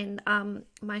 and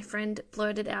my friend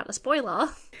blurted out a spoiler,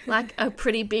 like a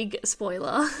pretty big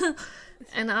spoiler,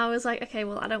 and I was like, okay,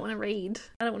 well, I don't want to read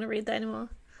that anymore.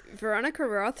 Veronica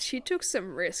Roth, she took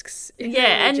some risks.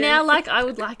 Yeah, and now like I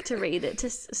would like to read it to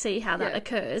see how that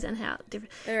occurs and how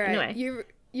different. All right, anyway.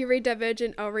 You read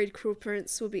Divergent, I'll read Cruel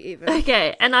Prince, we'll be even.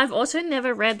 Okay, and I've also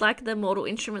never read, like, the Mortal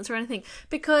Instruments or anything,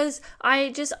 because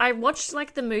I watched,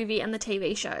 like, the movie and the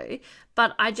TV show,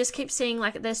 but I just keep seeing,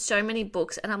 like, there's so many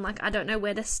books, and I'm like, I don't know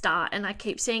where to start, and I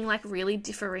keep seeing, like, really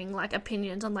differing, like,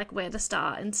 opinions on, like, where to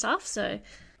start and stuff, so...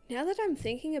 Now that I'm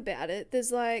thinking about it,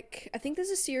 there's, like, I think there's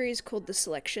a series called The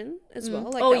Selection as well.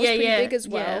 Like, that was pretty big as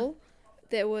well. Yeah.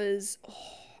 There was...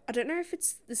 I don't know if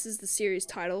this is the series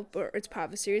title, or it's part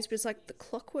of a series, but it's like The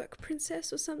Clockwork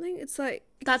Princess or something. It's like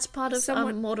That's part of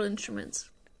somewhat Mortal Instruments.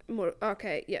 more.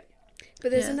 Okay, yeah.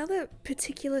 But there's Yeah. another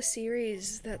particular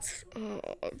series that's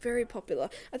very popular.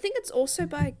 I think it's also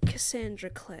by Cassandra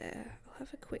Clare. I'll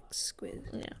have a quick squiz.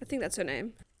 Yeah. I think that's her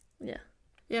name. Yeah.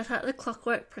 Yeah, it's like The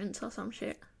Clockwork Prince or some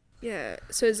shit. Yeah.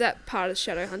 So is that part of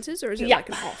Shadowhunters, or is it Yeah. like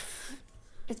an off?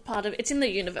 It's in the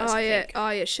universe, Oh I yeah,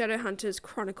 think. Shadowhunters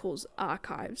Chronicles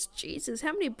Archives. Jesus,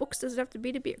 how many books does it have to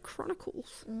be a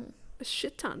Chronicles? A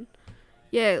shit ton.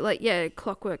 Yeah,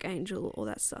 Clockwork Angel, all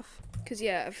that stuff. Because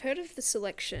yeah, I've heard of the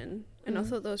selection, and I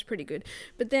thought that was pretty good.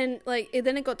 But then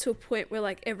it got to a point where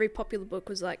like every popular book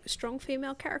was like a strong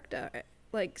female character,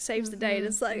 like saves the day, and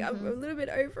it's like I'm a little bit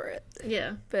over it.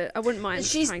 Yeah. But I wouldn't mind.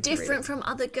 She's trying to read different it. from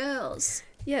other girls.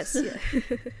 Yes, yeah.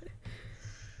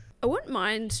 I wouldn't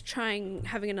mind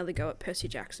having another go at Percy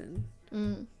Jackson.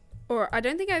 Or I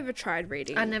don't think I ever tried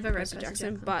reading I never read Percy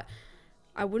Jackson, but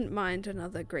I wouldn't mind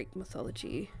another Greek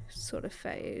mythology sort of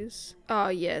phase. Oh,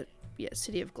 yeah,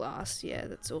 City of Glass. Yeah,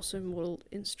 that's also Mortal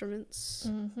Instruments.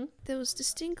 Mm-hmm. There was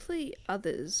distinctly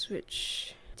others,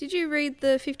 which... Did you read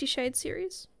the 50 Shades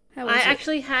series? How was I it?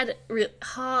 actually had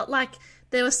hard, like,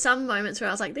 there were some moments where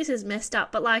I was like, this is messed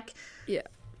up, but like, Yeah.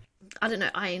 I don't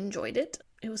know, I enjoyed it.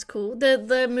 It was cool.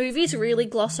 The movies really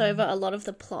gloss over a lot of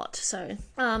the plot, so,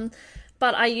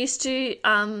 but I used to,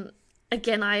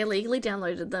 again, I illegally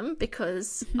downloaded them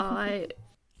because I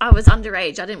was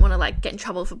underage. I didn't want to like get in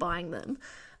trouble for buying them.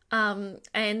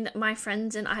 And my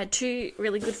friends and I had two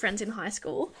really good friends in high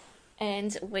school,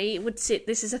 and we would sit,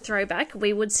 this is a throwback,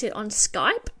 we would sit on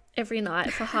Skype every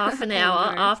night for half an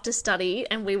hour after study,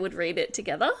 and we would read it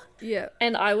together. Yeah.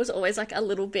 And I was always like a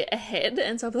little bit ahead,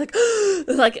 and so I'd be like,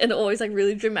 like, and always like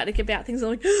really dramatic about things. I'm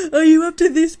like, are you up to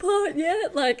this part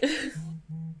yet? Like,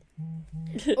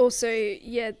 Also,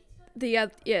 yeah,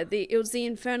 it was the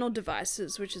Infernal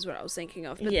Devices, which is what I was thinking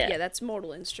of. But Yeah. that's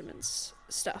Mortal Instruments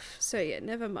stuff. So yeah,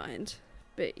 never mind.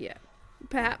 But yeah,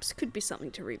 perhaps could be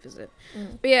something to revisit.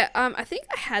 But yeah, I think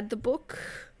I had the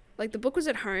book. Like the book was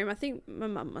at home. I think my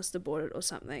mum must have bought it or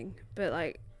something. But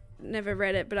like, never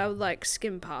read it. But I would like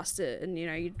skim past it, and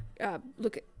you'd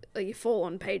look at. Like you fall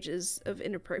on pages of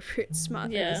inappropriate smut.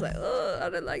 Yeah. And it's like, oh, I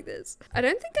don't like this. I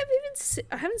don't think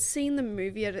I haven't seen the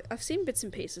movie yet. I've seen bits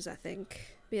and pieces, I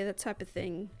think. But yeah, that type of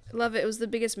thing. Love it. It was the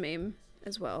biggest meme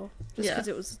as well. Just because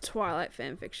it was Twilight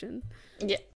fan fiction.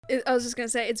 yeah. I was just going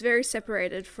to say, it's very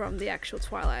separated from the actual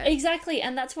Twilight. Exactly,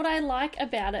 and that's what I like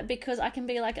about it, because I can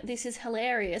be like, this is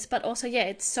hilarious, but also, yeah,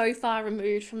 it's so far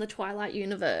removed from the Twilight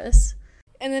universe.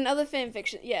 And then other fan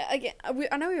fiction. Yeah, again,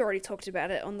 I know we already talked about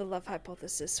it on the Love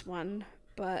Hypothesis one.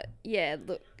 But yeah,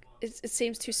 look, it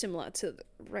seems too similar to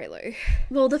Raylo.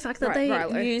 Well, the fact that they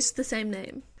Rilo. used the same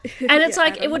name. And it's Yeah,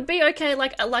 like, Adam. it would be okay,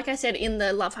 like I said in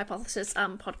the Love Hypothesis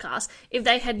podcast, if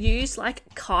they had used like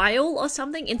Kyle or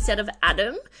something instead of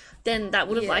Adam, then that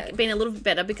would have like been a little bit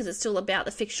better, because it's still about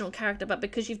the fictional character. But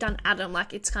because you've done Adam,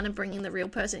 like, it's kind of bringing the real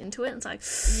person into it. And it's like,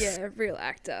 Yeah, real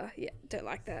actor. Yeah, don't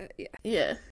like that. Yeah.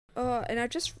 yeah. Oh, and I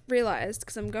just realised,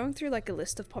 because I'm going through like a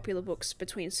list of popular books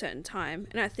between certain time,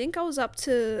 and I think I was up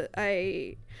to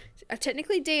I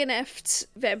technically DNF'd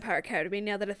Vampire Academy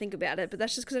now that I think about it, but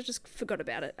that's just because I just forgot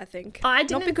about it, I think. I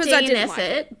didn't Not because DNF I didn't like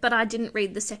it, but I didn't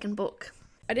read the second book.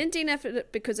 I didn't DNF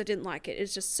it because I didn't like it.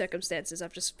 It's just circumstances.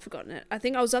 I've just forgotten it. I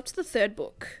think I was up to the third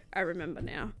book. I remember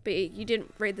now. But you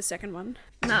didn't read the second one?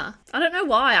 Nah. I don't know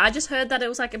why. I just heard that it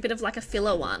was like a bit of like a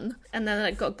filler one, and then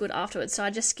it got good afterwards, so I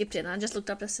just skipped it and I just looked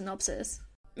up the synopsis.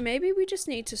 Maybe we just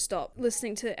need to stop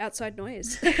listening to outside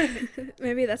noise.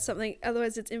 Maybe that's something.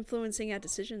 Otherwise, it's influencing our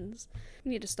decisions.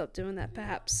 We need to stop doing that,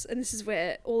 perhaps. And this is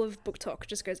where all of Book Talk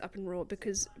just goes up in roar,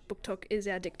 because Book Talk is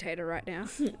our dictator right now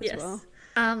as well.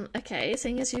 Okay,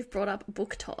 seeing as you've brought up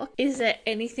Book Talk, is there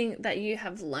anything that you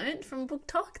have learnt from Book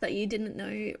Talk that you didn't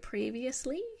know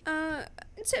previously?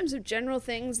 In terms of general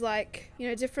things, like,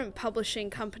 different publishing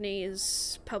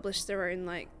companies publish their own,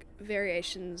 like,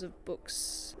 variations of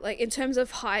books. Like, in terms of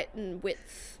height and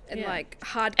width and, like,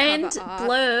 hardcover and art.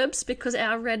 blurbs, because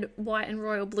our red, white and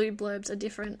royal blue blurbs are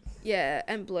different. Yeah,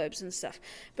 and blurbs and stuff.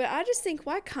 But I just think,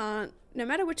 why can't, no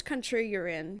matter which country you're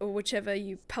in, or whichever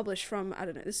you publish from, I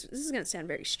don't know, this is going to sound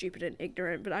very stupid and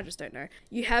ignorant, but I just don't know.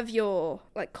 You have your,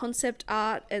 like, concept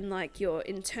art and, like, your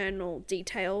internal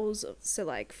details, so,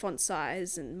 like, font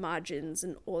size and margins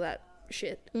and all that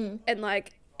shit. And,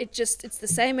 like, it's the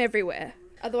same everywhere.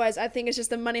 Otherwise, I think it's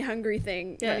just a money-hungry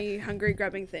thing, Yeah. money-hungry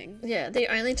grabbing thing. Yeah, the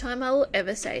only time I will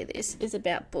ever say this is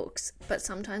about books, but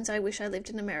sometimes I wish I lived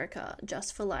in America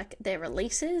just for like their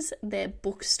releases, their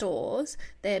bookstores,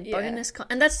 their bonus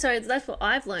and that's what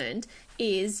I've learned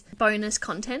is bonus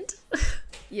content.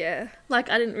 Yeah. Like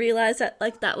I didn't realize that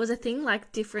like that was a thing,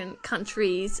 like different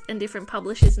countries and different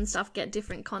publishers and stuff get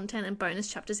different content and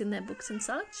bonus chapters in their books and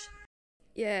such.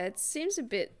 Yeah, it seems a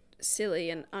bit silly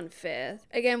and unfair.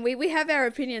 Again, we have our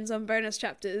opinions on bonus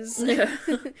chapters. Yeah.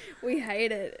 We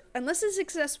hate it unless it's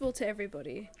accessible to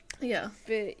everybody. Yeah.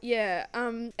 But yeah,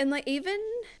 and like even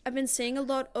I've been seeing a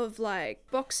lot of like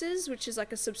boxes, which is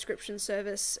like a subscription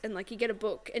service, and like you get a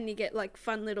book and you get like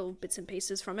fun little bits and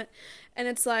pieces from it, and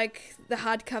it's like the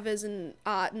hardcovers and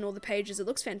art and all the pages, it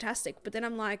looks fantastic, but then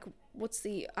I'm like, what's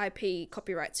the IP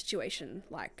copyright situation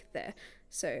like there?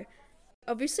 So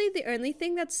obviously the only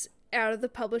thing that's out of the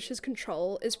publisher's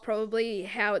control is probably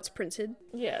how it's printed,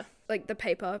 Yeah. like the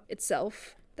paper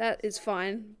itself. That is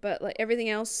fine, but like everything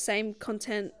else, same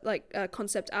content, like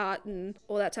concept art and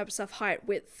all that type of stuff, height,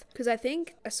 width. Because I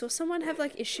think I saw someone have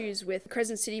like issues with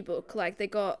Crescent City book, like they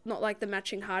got not like the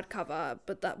matching hardcover,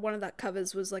 but that one of that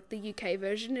covers was like the UK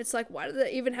version. It's like, why do there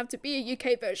even have to be a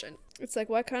UK version? It's like,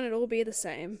 why can't it all be the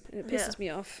same? And it pisses me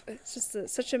off. It's just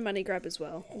such a money grab as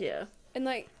well. Yeah. And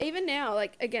like even now,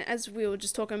 like again, as we were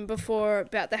just talking before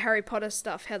about the Harry Potter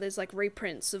stuff, how there's like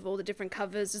reprints of all the different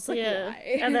covers. It's like,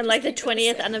 why? And then like the Just keep it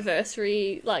 20th same.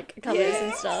 anniversary like covers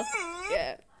and stuff.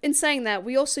 Yeah. In saying that,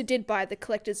 we also did buy the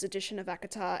collector's edition of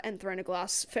ACOTAR and Throne of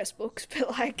Glass first books, but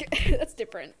like that's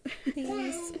different. But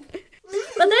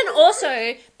then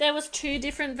also there was 2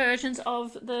 different versions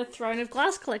of the Throne of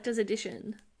Glass collector's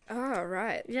edition. Oh,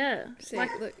 right. Yeah. See, Like,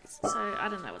 look, so I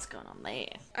don't know what's going on there.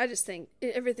 I just think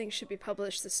everything should be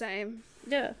published the same.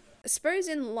 Yeah. I suppose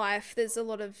in life there's a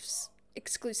lot of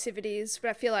exclusivities, but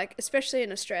I feel like, especially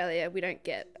in Australia, we don't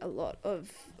get a lot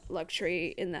of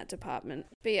luxury in that department.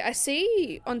 But yeah, I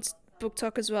see on Book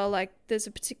Talk as well, like there's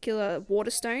a particular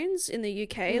Waterstones in the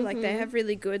UK, like they have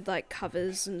really good like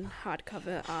covers and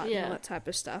hardcover art and all that type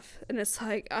of stuff. And it's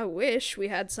like, I wish we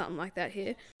had something like that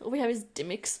here. All we have is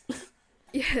Dimmicks.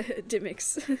 Yeah,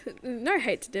 Dimmicks. No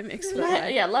hate to Dimmicks, but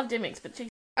like, Yeah, I love Dimmicks, but geez.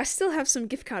 I still have some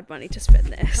gift card money to spend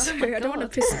there, so my I don't want to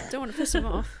piss them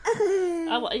off.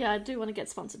 Yeah, I do want to get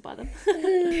sponsored by them.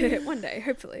 Yeah, one day,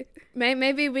 hopefully.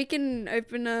 Maybe we can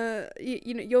open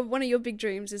one of your big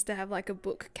dreams is to have like a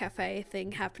book cafe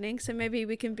thing happening, so maybe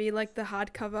we can be like the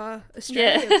hardcover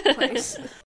Australia place.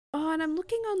 Oh, and I'm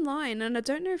looking online, and I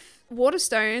don't know if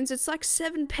Waterstones, it's like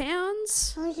 £7,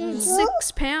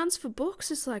 £6 for books.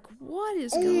 It's like, what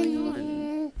is going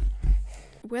on?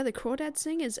 Where the Crawdads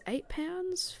Sing is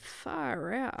 £8?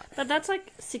 Far out. But that's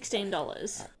like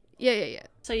 $16. Yeah.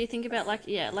 So you think about like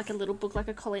a little book like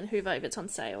a Colleen Hoover, if it's on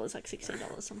sale, is like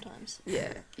 $16 sometimes.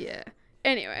 Yeah.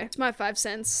 Anyway, it's my 5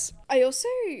 cents. I also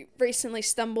recently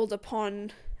stumbled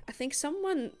upon, I think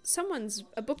someone's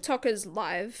a Book Talkers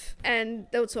live, and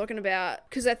they were talking about,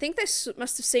 because I think they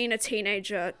must have seen a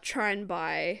teenager try and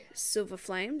buy Silver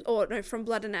Flames, or no, From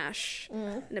Blood and Ash,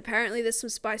 and apparently there's some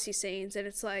spicy scenes, and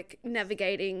it's like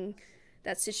navigating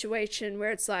that situation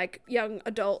where it's like young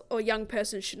adult or young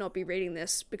person should not be reading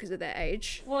this because of their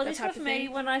age. Well, this was me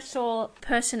when I saw a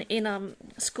person in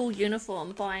school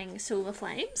uniform buying Silver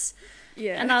Flames.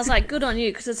 Yeah. And I was like, good on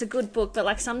you, because it's a good book. But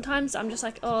like sometimes I'm just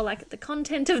like, oh, like the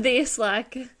content of this,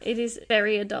 like it is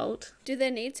very adult. Do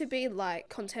there need to be like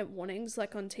content warnings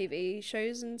like on TV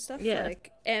shows and stuff? Yeah.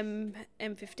 Like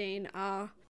M15,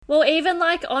 R. Well, even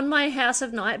like on my House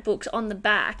of Night books on the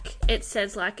back, it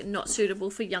says like not suitable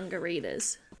for younger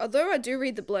readers. Although I do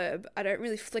read the blurb, I don't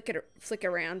really flick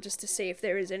around just to see if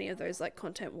there is any of those like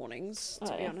content warnings,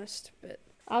 to be honest. But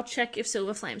I'll check if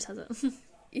Silver Flames has it.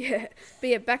 yeah, but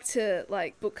yeah, back to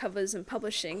like book covers and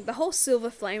publishing. The whole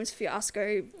Silver Flames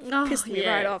fiasco pissed me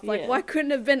right off. Like, why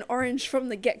couldn't it have been orange from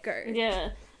the get-go? Yeah.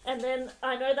 And then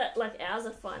I know that like ours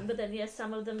are fine, but then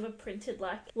some of them are printed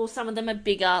some of them are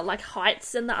bigger like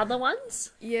heights than the other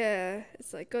ones. Yeah,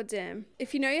 it's like, goddamn.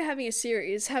 If you know you're having a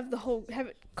series, have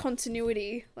it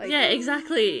continuity. Like, yeah,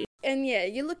 exactly. And yeah,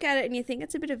 you look at it and you think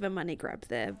it's a bit of a money grab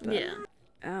there. But, yeah.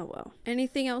 Oh well.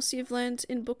 Anything else you've learned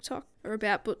in Book Talk or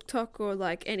about Book Talk or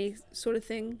like any sort of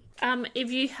thing?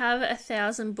 If you have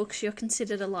 1,000 books, you're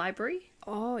considered a library.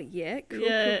 Oh yeah, cool.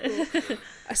 Cool.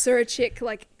 I saw a chick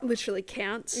like literally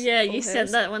count. Yeah, you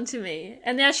sent that one to me,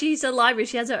 and now she's a library.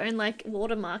 She has her own like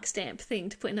watermark stamp thing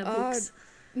to put in her books.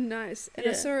 Nice. And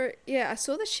I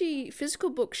saw that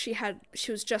physical books she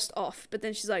was just off, but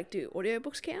then she's like, do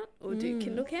audiobooks count or do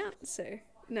Kindle count? So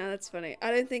No, that's funny.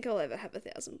 I don't think I'll ever have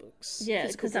 1,000 books. Yeah,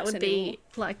 physical because that books would anymore. be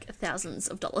like thousands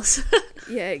of dollars.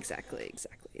 Yeah, exactly.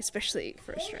 Especially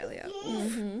for Australia.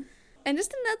 Mm-hmm. And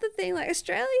just another thing, like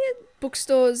Australian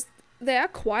bookstores, they are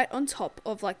quite on top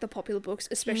of like the popular books,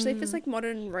 especially if it's like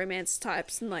modern romance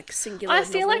types and like singular I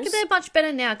feel like novels. they're much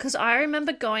better now because I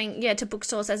remember going to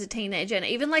bookstores as a teenager, and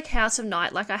even like House of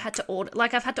Night, like I've had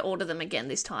to order them again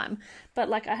this time, but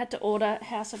like I had to order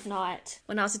House of Night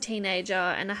when I was a teenager,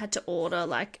 and I had to order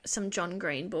like some John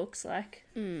Green books, like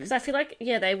because I feel like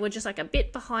they were just like a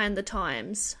bit behind the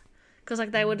times because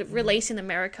like they would release in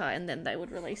America and then they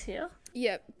would release here.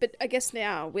 Yeah, but I guess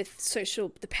now with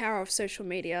the power of social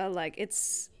media, like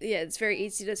it's very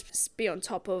easy to be on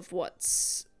top of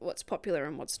what's popular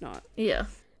and what's not. Yeah.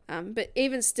 But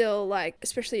even still, like,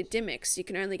 especially at Dimmicks, you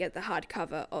can only get the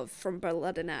hardcover of From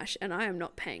Blood and Ash, and I am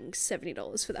not paying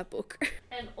 $70 for that book.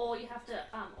 Or you have to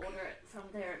order it from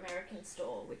their American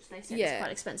store, which they said is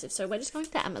quite expensive. So we're just going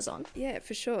to Amazon. Yeah,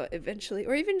 for sure, eventually.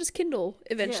 Or even just Kindle,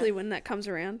 eventually, when that comes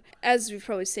around. As we've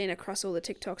probably seen across all the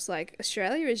TikToks, like,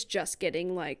 Australia is just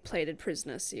getting, like, Plated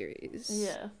Prisoner series.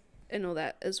 Yeah. And all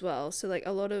that as well. So, like,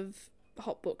 a lot of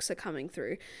hot books are coming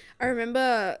through. I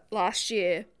remember last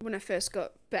year when I first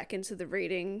got back into the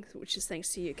reading, which is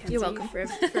thanks to you, Kenzie. You're welcome.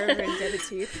 Forever indebted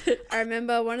to you. I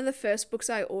remember one of the first books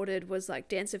I ordered was like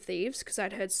Dance of Thieves because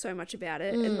I'd heard so much about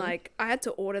it, and like I had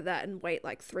to order that and wait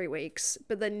like 3 weeks,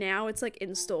 but then now it's like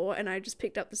in store, and I just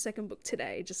picked up the second book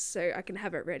today just so I can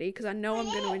have it ready because I know I'm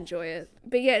going to enjoy it.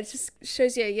 But yeah, it just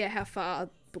shows you how far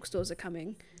bookstores are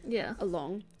coming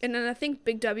along. And then I think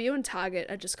Big W and Target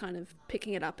are just kind of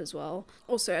picking it up as well,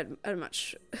 also at a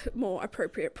much more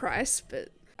appropriate price. But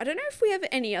I don't know if we have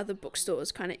any other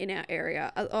bookstores kind of in our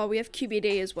area. We have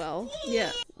QBD as well,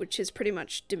 which is pretty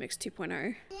much Dimmicks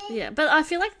 2.0. But I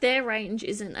feel like their range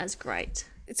isn't as great.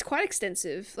 It's quite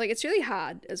extensive, like it's really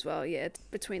hard as well,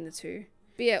 between the two.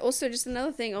 But yeah, also just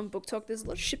another thing on Book Talk, there's a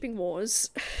lot of shipping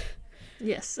wars.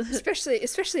 Yes. especially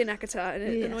in Akata, and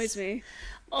it annoys me.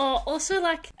 Oh, also,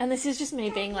 like, and this is just me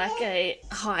being, like, a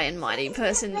high and mighty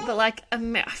person, but, like,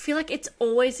 I feel like it's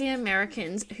always the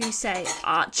Americans who say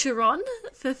Archeron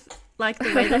for, like,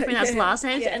 the way they pronounce last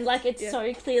names, and, like, it's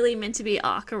so clearly meant to be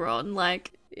Archeron,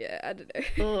 like... Yeah, I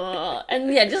don't know.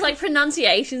 And, just, like,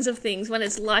 pronunciations of things when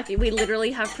it's, like, we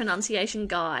literally have pronunciation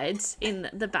guides in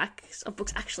the backs of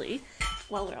books, actually,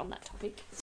 while we're on that topic.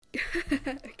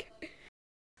 Okay.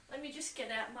 Let me just get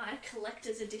out my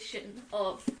collector's edition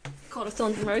of Court of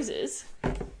Thorns and Roses,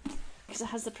 because it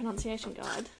has the pronunciation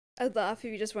guide. I'd laugh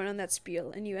if you just went on that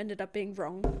spiel and you ended up being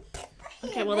wrong.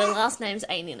 Okay, well, their last names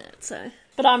ain't in it, so...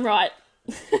 But I'm right.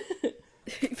 But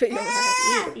you're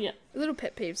right. Yeah. Little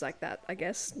pet peeves like that, I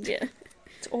guess. Yeah.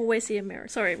 It's always the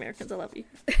Sorry, Americans, I love you.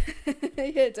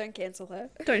 Yeah, don't cancel her.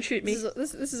 Don't shoot me.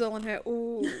 This is all on her.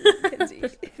 Ooh, Kenzie.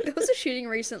 There was a shooting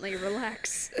recently.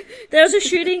 Relax. There was a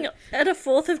shooting at a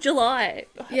 4th of July.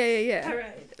 Yeah.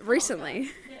 Parade.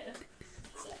 Recently. Yeah.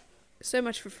 So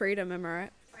much for freedom, am I right?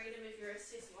 Freedom if you're a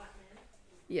cis white man.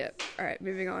 Yep. Alright,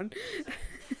 moving on.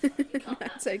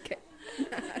 That's okay.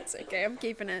 That's okay, I'm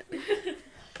keeping it.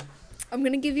 I'm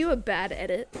gonna give you a bad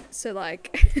edit, so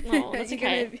like... Oh, that's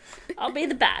okay. I'll be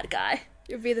the bad guy.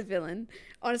 You'll be the villain.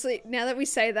 Honestly, now that we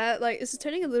say that, like, this is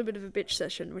turning a little bit of a bitch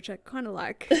session, which I kind of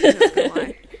like. I'm not gonna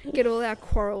lie. Get all our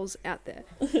quarrels out there.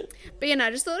 But yeah, no,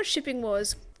 just a lot of shipping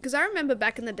wars. Because I remember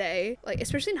back in the day, like,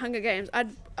 especially in Hunger Games, I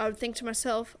would think to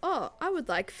myself, oh, I would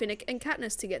like Finnick and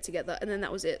Katniss to get together. And then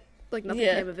that was it. Like, nothing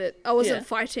came of it. I wasn't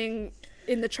fighting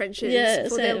in the trenches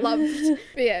for their love.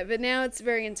 But now it's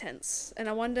very intense. And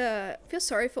I feel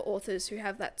sorry for authors who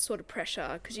have that sort of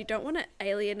pressure, because you don't want to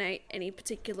alienate any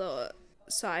particular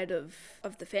side of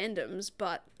the fandoms,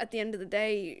 but at the end of the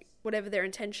day, whatever their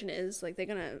intention is, like, they're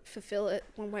gonna fulfill it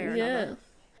one way or another.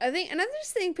 I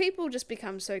just think people just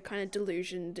become so kind of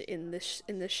delusioned in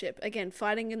the ship. Again,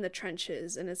 fighting in the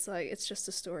trenches, and it's like, it's just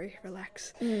a story.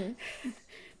 Relax.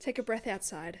 Take a breath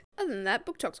outside. Other than that,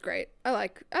 Book Talk's great. I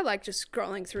like just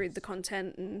scrolling through the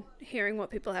content and hearing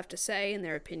what people have to say and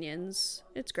their opinions.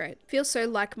 It's great. Feels so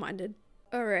like-minded.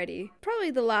 Alrighty. Probably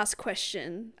the last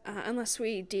question, unless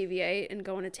we deviate and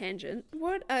go on a tangent.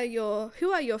 Who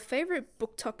are your favourite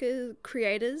Book Talker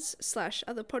creators /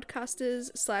 other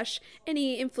podcasters /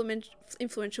 any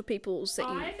influential peoples that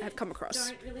you have come across?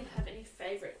 I don't really have any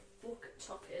favourite book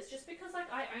talkers, just because like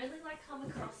I only come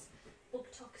across Book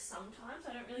Talk sometimes.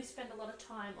 I don't really spend a lot of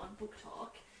time on Book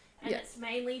Talk. And it's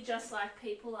mainly just like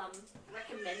people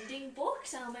recommending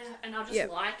books, and I'll just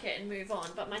like it and move on.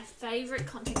 But my favourite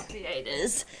content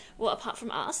creators, well, apart from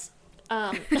us,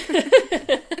 Well,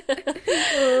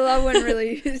 I wouldn't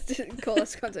really call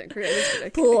us content creators. But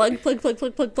okay.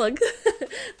 Plug.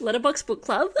 Letterbox Book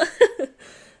Club.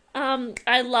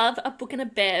 I love A Book and a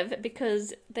Bev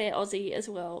because they're Aussie as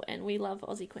well, and we love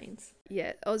Aussie queens.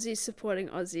 Yeah, Aussies supporting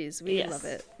Aussies. We love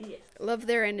it. Yes. Love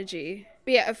their energy.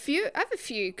 But yeah, I have a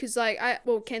few, because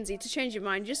Kenzie, to change your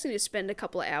mind, you just need to spend a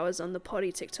couple of hours on the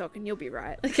potty TikTok and you'll be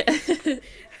right. Okay.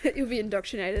 You'll be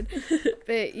indoctrinated.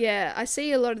 But yeah, I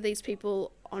see a lot of these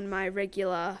people on my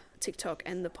regular TikTok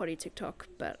and the potty TikTok.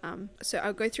 But so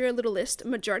I'll go through a little list.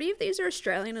 Majority of these are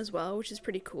Australian as well, which is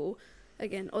pretty cool.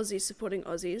 Again, Aussies supporting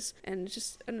Aussies, and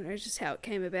just, I don't know, just how it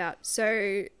came about.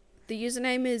 So the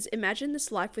username is Imagine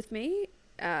This Life With Me.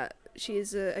 She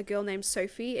is a girl named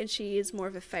Sophie, and she is more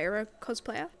of a Feyre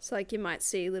cosplayer. So like you might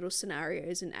see little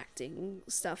scenarios and acting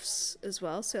stuffs as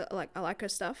well. So I like her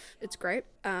stuff. It's great.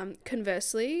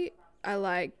 Conversely, I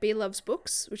like B Loves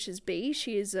Books, which is B.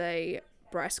 She is a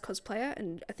Bryce cosplayer,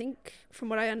 and I think from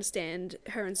what I understand,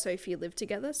 her and Sophie live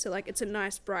together. So like it's a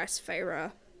nice Bryce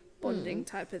Feyre bonding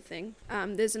type of thing.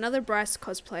 There's another Bryce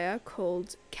cosplayer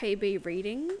called KB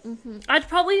Reading. Mm-hmm. I'd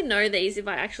probably know these if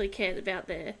I actually cared about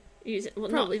their user. Well,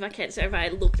 not if I cared, so if I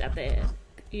looked at their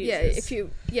users.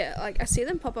 Like I see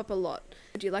them pop up a lot.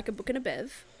 Do you like A Book and a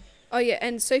Bev? Oh yeah,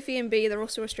 and Sophie and B, they're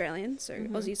also Australian, so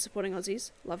Aussies supporting Aussies.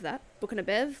 Love that. Book and a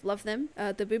Bev, love them.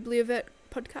 The Bibliovert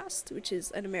podcast, which is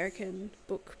an American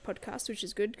book podcast, which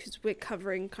is good because we're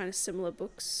covering kind of similar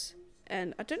books.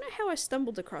 And I don't know how I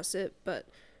stumbled across it, but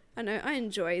I know I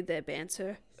enjoy their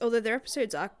banter, although their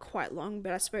episodes are quite long,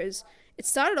 but I suppose it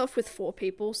started off with 4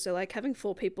 people, so like having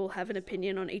 4 people have an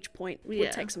opinion on each point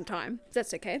would take some time.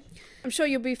 That's okay. I'm sure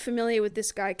you'll be familiar with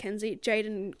this guy, Kenzie,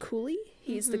 Jaden Cooley.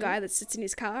 He's the guy that sits in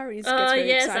his car and he gets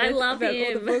very excited about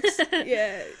all the books.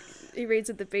 Yeah, he reads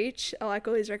at the beach. I like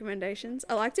all his recommendations.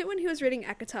 I liked it when he was reading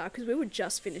ACOTAR because we were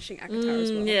just finishing ACOTAR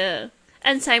as well. Yeah.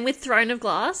 And same with Throne of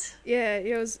Glass. Yeah,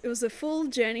 it was a full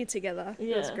journey together.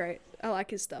 Yeah. It was great. I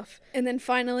like his stuff. And then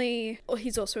finally,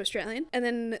 he's also Australian. And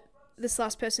then this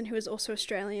last person who is also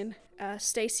Australian,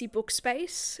 Stacey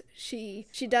Bookspace. She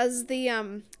does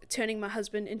the turning my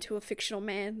husband into a fictional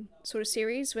man sort of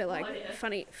series where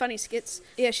funny skits.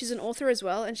 Yeah, she's an author as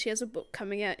well, and she has a book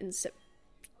coming out in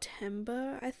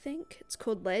September, I think. It's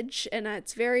called Ledge, and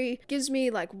it's gives me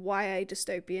like YA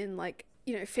dystopian, like,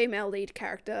 you know, female lead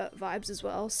character vibes as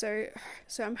well. So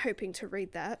I'm hoping to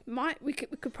read that. We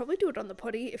could probably do it on the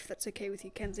potty if that's okay with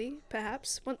you, Kenzie.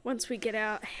 Perhaps once we get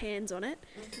our hands on it.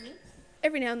 Mm-hmm.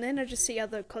 Every now and then I just see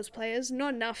other cosplayers,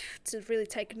 not enough to really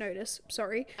take notice.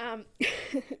 Sorry.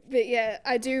 But yeah,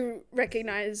 I do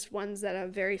recognize ones that are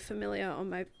very familiar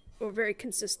or very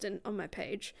consistent on my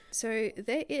page. So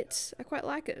they're it. I quite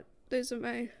like it. Those are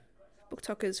my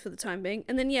BookTokers for the time being.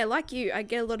 And then yeah, like you, I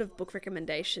get a lot of book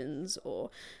recommendations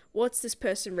or what's this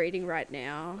person reading right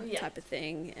now type of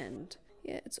thing, and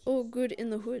yeah, it's all good in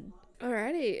the hood.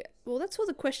 Alrighty, well that's all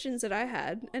the questions that I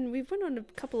had, and we've went on a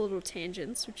couple little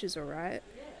tangents, which is alright.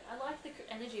 Yeah, I like the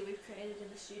energy we've created in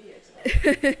the studio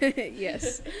today.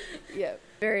 Yes. Yeah,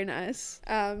 very nice.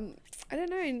 I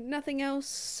don't know, nothing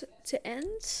else to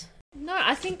end? No,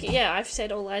 I think I've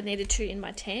said all I needed to in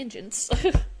my tangents.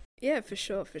 Yeah, for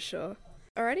sure.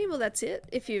 Alrighty, well that's it.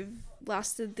 If you've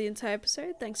lasted the entire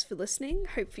episode, thanks for listening.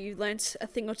 Hope you learnt a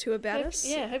thing or two about us.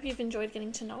 Yeah, hope you've enjoyed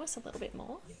getting to know us a little bit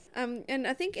more. And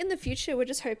I think in the future we're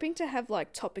just hoping to have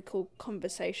like topical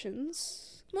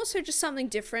conversations. More so just something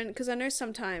different, because I know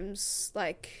sometimes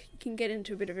like you can get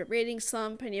into a bit of a reading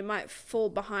slump and you might fall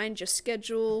behind your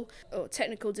schedule or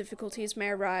technical difficulties may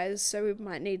arise, so we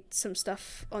might need some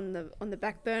stuff on the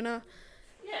back burner.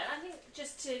 Yeah, I think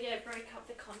just to break up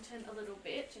the content a little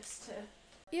bit, just to...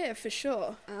 Yeah, for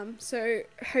sure. So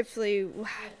hopefully we'll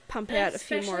pump out a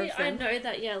few more of them. I know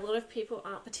that, a lot of people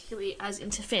aren't particularly as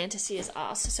into fantasy as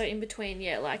us. So in between,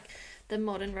 like the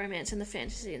modern romance and the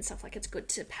fantasy and stuff, like it's good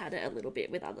to pad it a little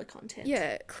bit with other content.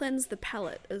 Yeah, cleanse the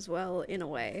palate as well, in a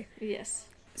way. Yes.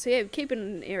 So yeah, keep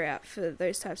an ear out for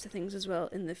those types of things as well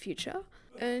in the future.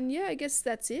 And yeah, I guess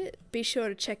that's it. Be sure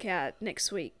to check out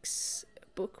next week's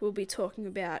book. We'll be talking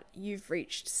about You've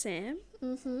Reached Sam.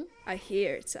 Mm-hmm. I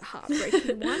hear it's a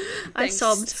heartbreaking one. I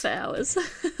sobbed for hours.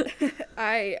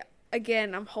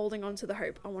 I'm holding on to the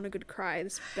hope. I want a good cry.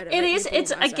 This better. It is.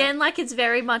 It's again like it's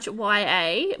very much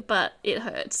YA, but it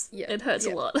hurts. Yeah, it hurts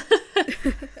a lot.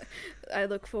 I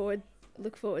look forward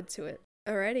to it.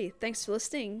 Alrighty, thanks for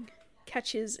listening.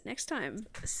 Catch yous next time.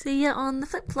 See ya on the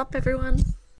flip flop,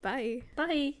 everyone. Bye.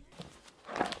 Bye.